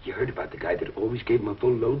 You heard about the guy that always gave him a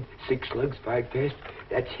full load? 6 slugs, 5 fast?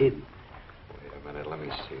 That's him. Wait a minute, let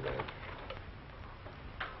me see that.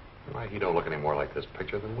 Why, he don't look any more like this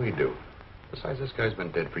picture than we do. Besides, this guy's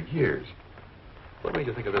been dead for years. What made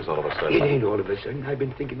you think of this all of a sudden? It ain't all of a sudden. I've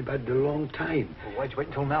been thinking about it a long time. Well, why'd you wait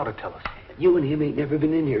until now to tell us? You and him ain't never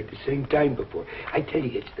been in here at the same time before. I tell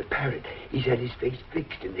you, it's the parrot. He's had his face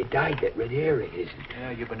fixed, and they dyed that red hair of his.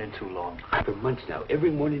 Yeah, you've been in too long. For months now.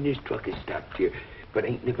 Every morning his truck has stopped here, but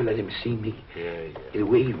ain't never let him see me. Yeah. The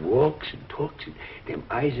way he walks and talks, and them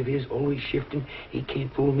eyes of his always shifting, he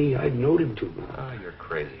can't fool me. I've known him too long. Ah, you're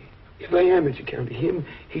crazy. If I am, it's account of him.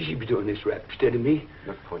 He should be doing this rap instead of me.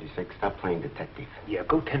 Look, 46, stop playing detective. Yeah,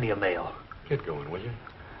 go tend to your mail. Get going, will you?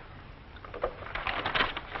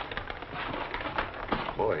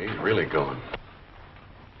 Boy, he's really going.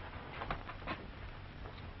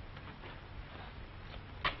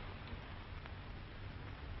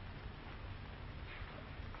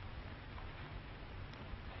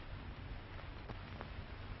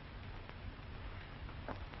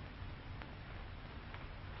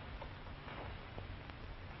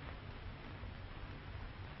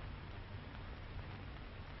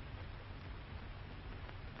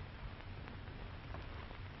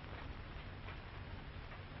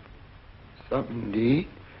 Something to eat?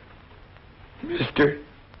 Mister?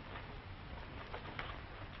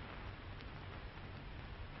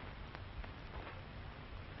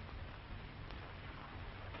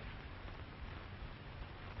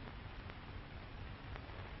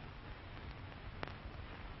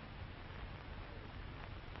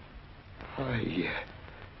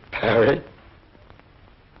 Parrot?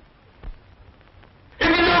 If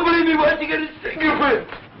you don't believe me, why don't you get his fingerprint?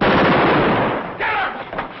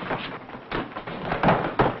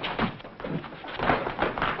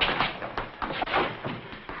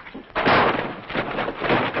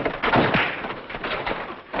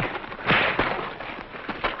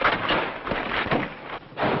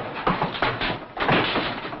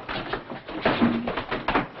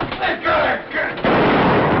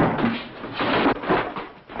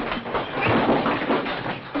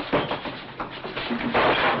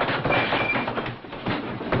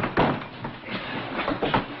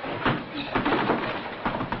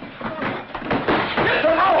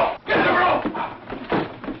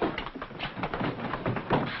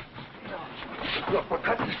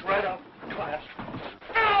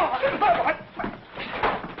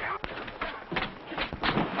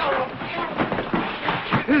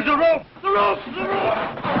 Here's the rope! The rope! The rope!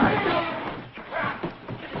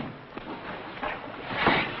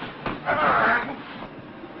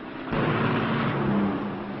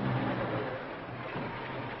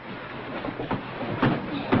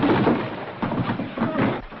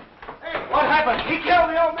 What happened? He killed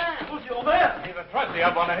the old man. Who's the old man? He's a trustee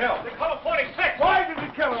up on the hill. They call him 46. Why did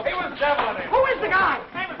he kill him? He was deviling him. Who is the guy?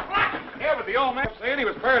 His name is Black. Yeah, but the old man saying he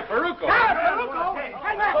was Parrot Faruco.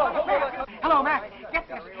 Hey, Mac. Hello, Mac. Get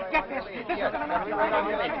this. Get this. This is going to knock you right off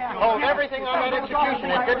your chair. Hold everything on that execution.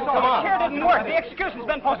 It didn't come The off. chair didn't work. The execution's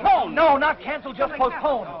been postponed. No, not canceled, just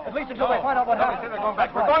postponed. At least until they find out what happened.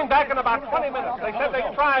 We're going back in about 20 minutes. They said they'd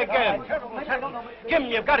try again. Jim,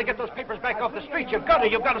 you've got to get those papers back off the street. You've got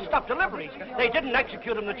to stop deliveries. They didn't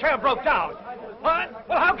execute them. The chair broke down. What?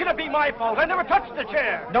 Well, how can it be my fault? I never touched the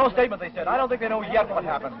chair. No statement, they said. I don't think they know yet what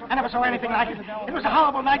happened. I never saw anything like it. It was a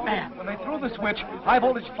horrible nightmare. When they threw the switch,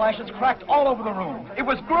 high-voltage flashes cracked all over the room. It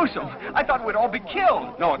was gruesome. I thought we'd all be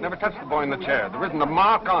killed. No, it never touched the boy in the chair. There isn't a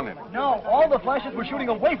mark on it. No, all the flashes were shooting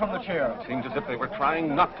away from the chair. It seems as if they were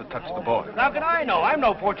trying not to touch the boy. How can I know? I'm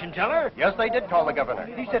no fortune teller. Yes, they did call the governor.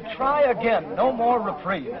 He said, try again. No more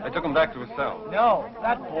reprieve. They took him back to his cell. No,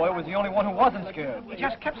 that boy was the only one who wasn't scared. He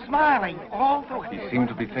just kept smiling all through it. He seemed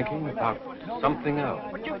to be thinking about something else.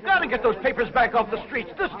 But you've got to get those papers back off the streets.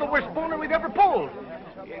 This is the worst boner we've ever pulled.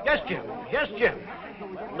 Yes, Jim. Yes, Jim.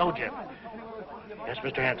 No, Jim. Yes,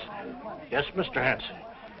 Mr. Hanson. Yes, Mr. Hanson.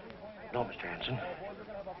 No, Mr. Hanson.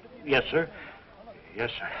 Yes, sir.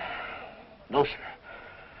 Yes, sir. No, sir.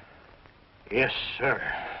 Yes, sir.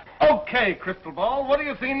 Okay, Crystal Ball, what do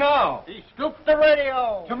you see now? He scooped the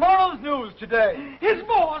radio. Tomorrow's news today. His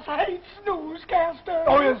boss hates newscaster.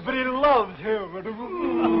 Oh, yes, but he loves him.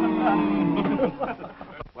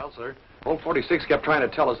 Well, sir, old 46 kept trying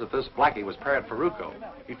to tell us that this Blackie was Parrot Faruco.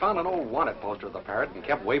 He found an old wanted poster of the parrot and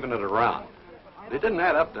kept waving it around. But it didn't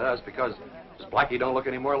add up to us because this Blackie don't look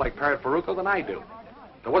any more like Parrot Faruco than I do.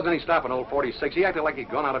 There wasn't any stopping old 46. He acted like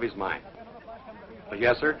he'd gone out of his mind. But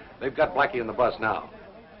yes, sir, they've got Blackie in the bus now.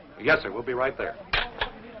 Yes, sir, we'll be right there.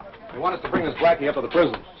 They want us to bring this Blackie up to the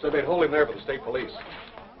prison. Said they'd hold him there for the state police.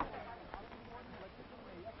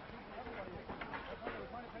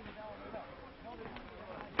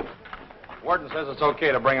 Warden says it's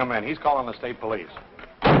okay to bring him in. He's calling the state police.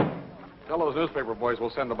 Tell those newspaper boys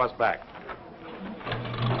we'll send the bus back.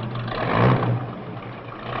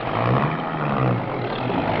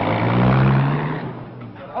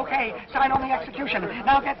 Okay, sign on the execution.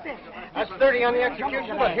 Now get this. That's 30 on the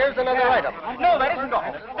execution, but here's another item. No, that isn't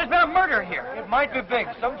all. There's been a murder here. It might be big.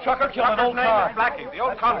 Some chucker killed an old car. Blackie. The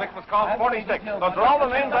old convict was called 46. Those are all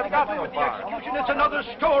the names I've got so far. It's another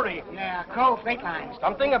story. Yeah, Crow Freight Lines.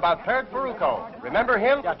 Something about Parrot Ferruco. Remember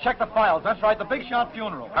him? Yeah, check the files. That's right, the big shot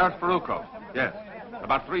funeral. Parrot Ferruco. Yes.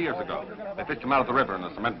 About 3 years ago. They fished him out of the river in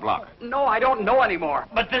a cement block. No, I don't know anymore.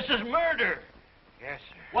 But this is murder. Yes,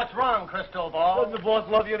 sir. What's wrong, Cristobal? Doesn't the boss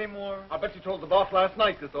love you anymore? I bet you told the boss last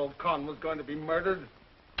night this old con was going to be murdered.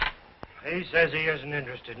 He says he isn't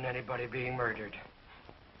interested in anybody being murdered.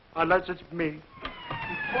 Unless it's me.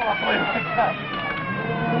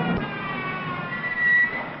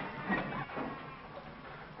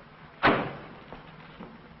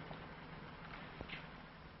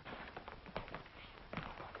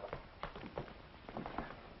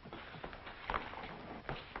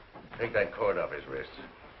 Take that cord off his wrist.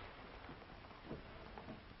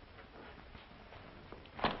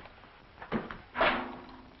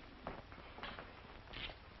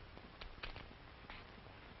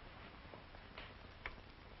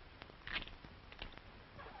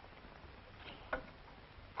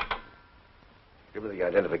 Give me the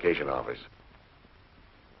identification office.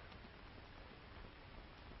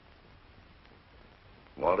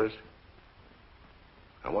 Walters?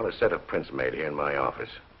 I want a set of prints made here in my office.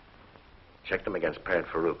 Check them against Parrot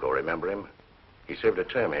Ferruco. Remember him? He served a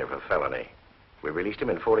term here for felony. We released him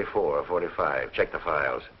in 44 or 45. Check the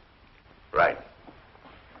files. Right.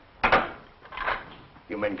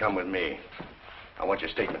 You men come with me. I want your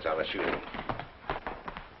statements on the shooting.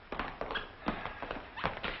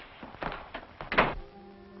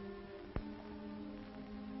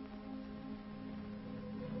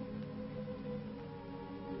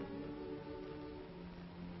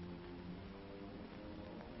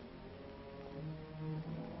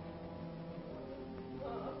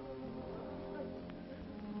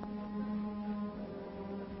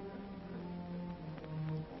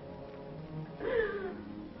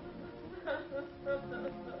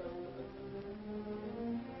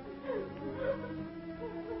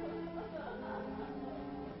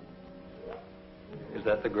 Is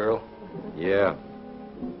that the girl? Yeah.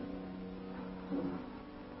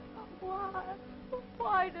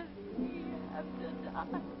 Why does he have to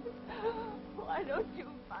die? Why don't you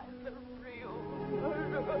find the real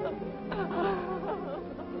murderer?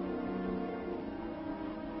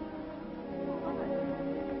 Why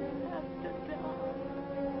have to die?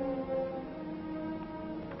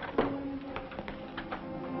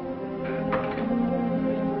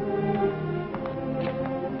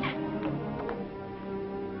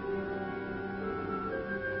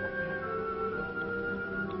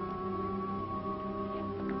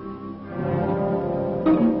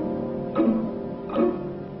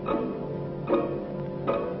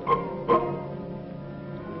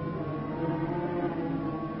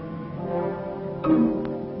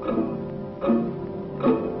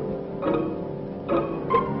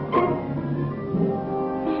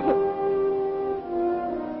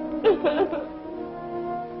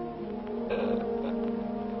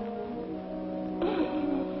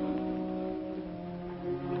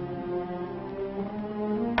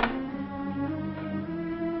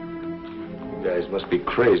 You guys must be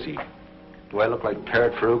crazy. Do I look like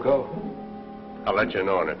Parrot Ferruco? I'll let you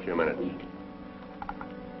know in a few minutes.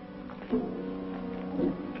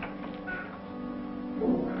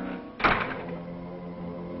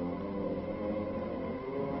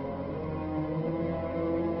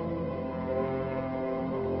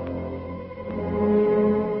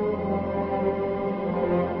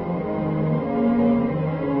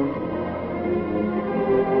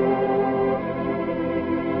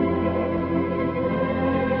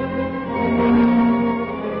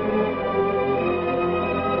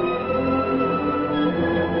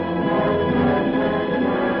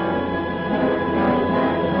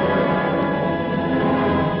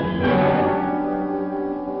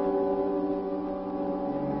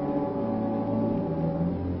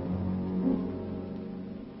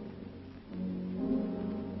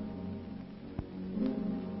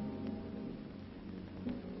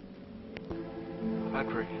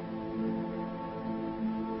 Padre,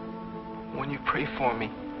 when you pray for me,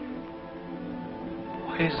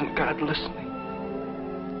 why isn't God listening?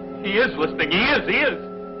 He is listening. He is.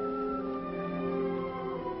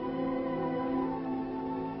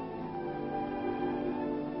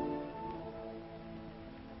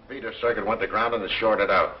 Peter Circuit went to ground and is shorted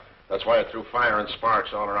out. That's why it threw fire and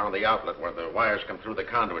sparks all around the outlet where the wires come through the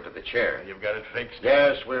conduit to the chair. You've got it fixed?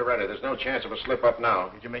 Yes, we're ready. There's no chance of a slip-up now.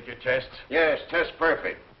 Did you make your tests? Yes, test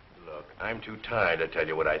perfect. Look, I'm too tired to tell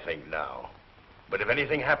you what I think now. But if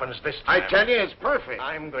anything happens this time... I tell you, it's perfect.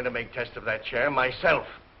 I'm going to make test of that chair myself.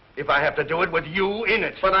 If I have to do it with you in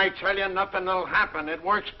it. But I tell you, nothing will happen. It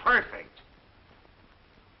works perfect.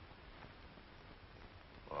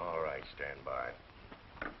 All right, stand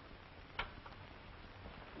by.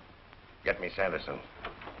 Get me Sanderson.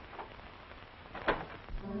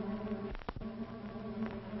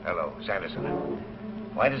 Hello, Sanderson.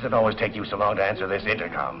 Why does it always take you so long to answer this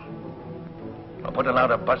intercom? I'll put a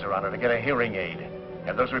louder buzzer on her to get a hearing aid.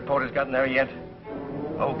 Have those reporters gotten there yet?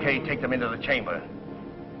 Okay, take them into the chamber.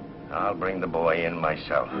 I'll bring the boy in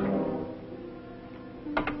myself.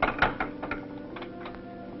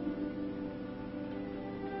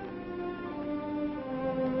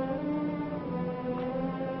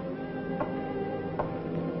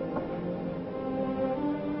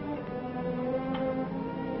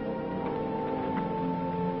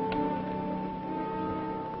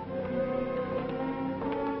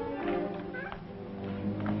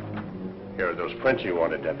 Here are those prints you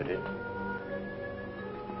wanted, Deputy.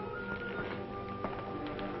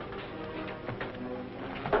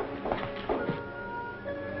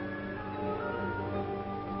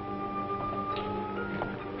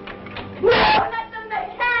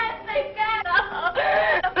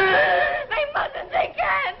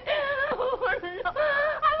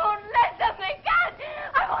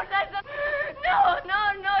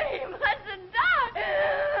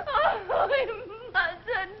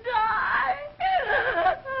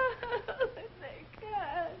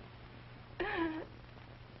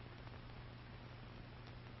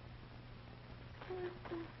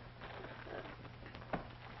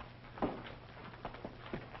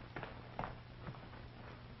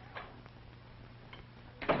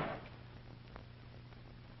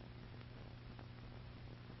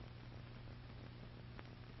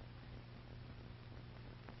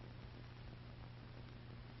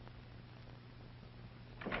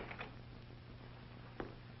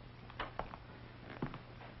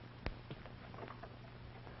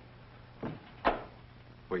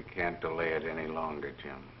 We can't delay it any longer,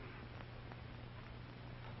 Jim.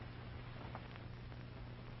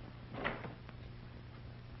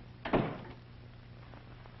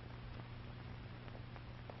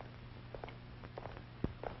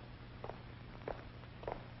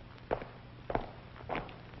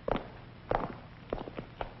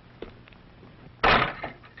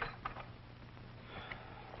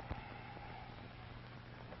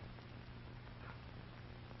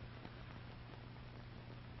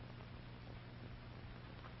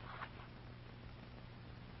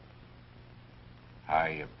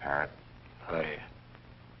 Hiya, Parrot. Hiya.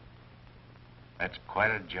 That's quite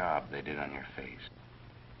a job they did on your face.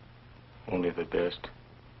 Only the best.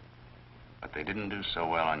 But they didn't do so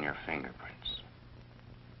well on your fingerprints.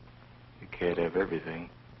 You can't have everything.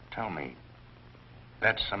 Tell me,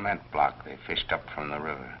 that cement block they fished up from the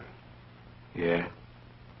river. Yeah?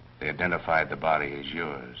 They identified the body as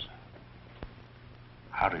yours.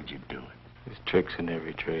 How did you do it? There's tricks in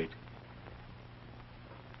every trade.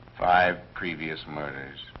 5 previous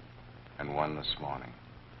murders, and 1 this morning.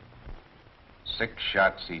 6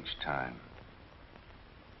 shots each time.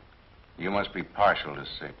 You must be partial to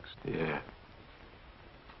 6. Yeah.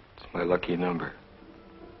 It's my lucky number.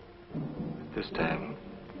 This time,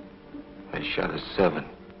 I shot a 7.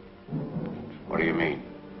 What do you mean?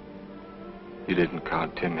 You didn't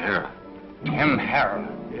count Tim Hara. Tim Hara?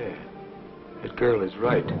 Yeah. That girl is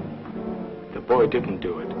right. The boy didn't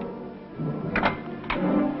do it.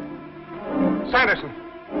 Sanderson!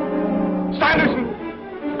 Sanderson!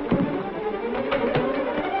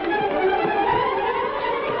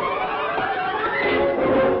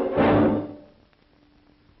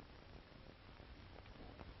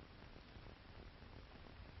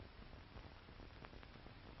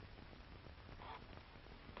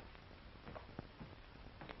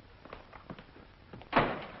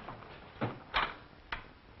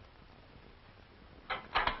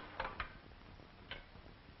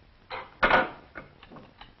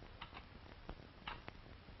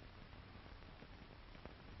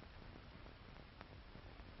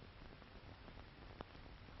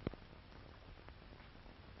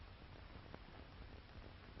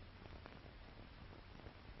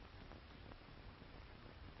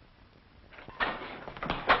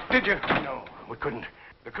 Did you? No, we couldn't.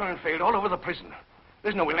 The current failed all over the prison.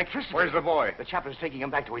 There's no electricity. Where's the boy? The chaplain's taking him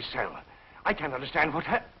back to his cell. I can't understand what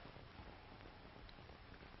happened.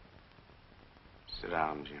 Sit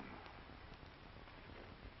down, Jim.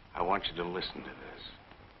 I want you to listen to this.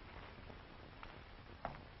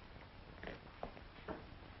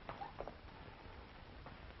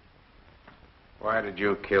 Why did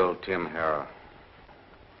you kill Tim Hara?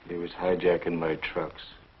 He was hijacking my trucks.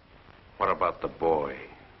 What about the boy?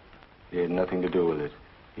 He had nothing to do with it.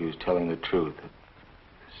 He was telling the truth.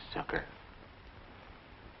 Sucker.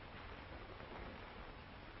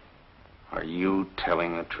 Are you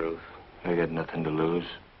telling the truth? I got nothing to lose.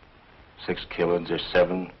 6 killings or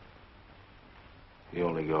 7. You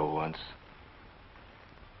only go once.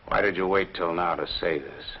 Why did you wait till now to say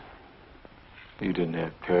this? You didn't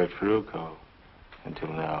have Parrot Ferruco until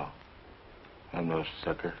now. I'm no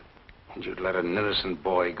sucker. And you'd let an innocent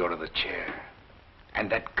boy go to the chair. And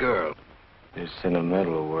that girl. You're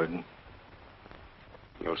sentimental, Warden.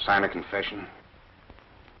 You'll sign a confession?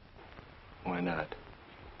 Why not?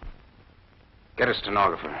 Get a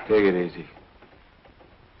stenographer. Take it easy.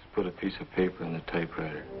 Just put a piece of paper in the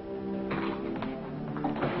typewriter.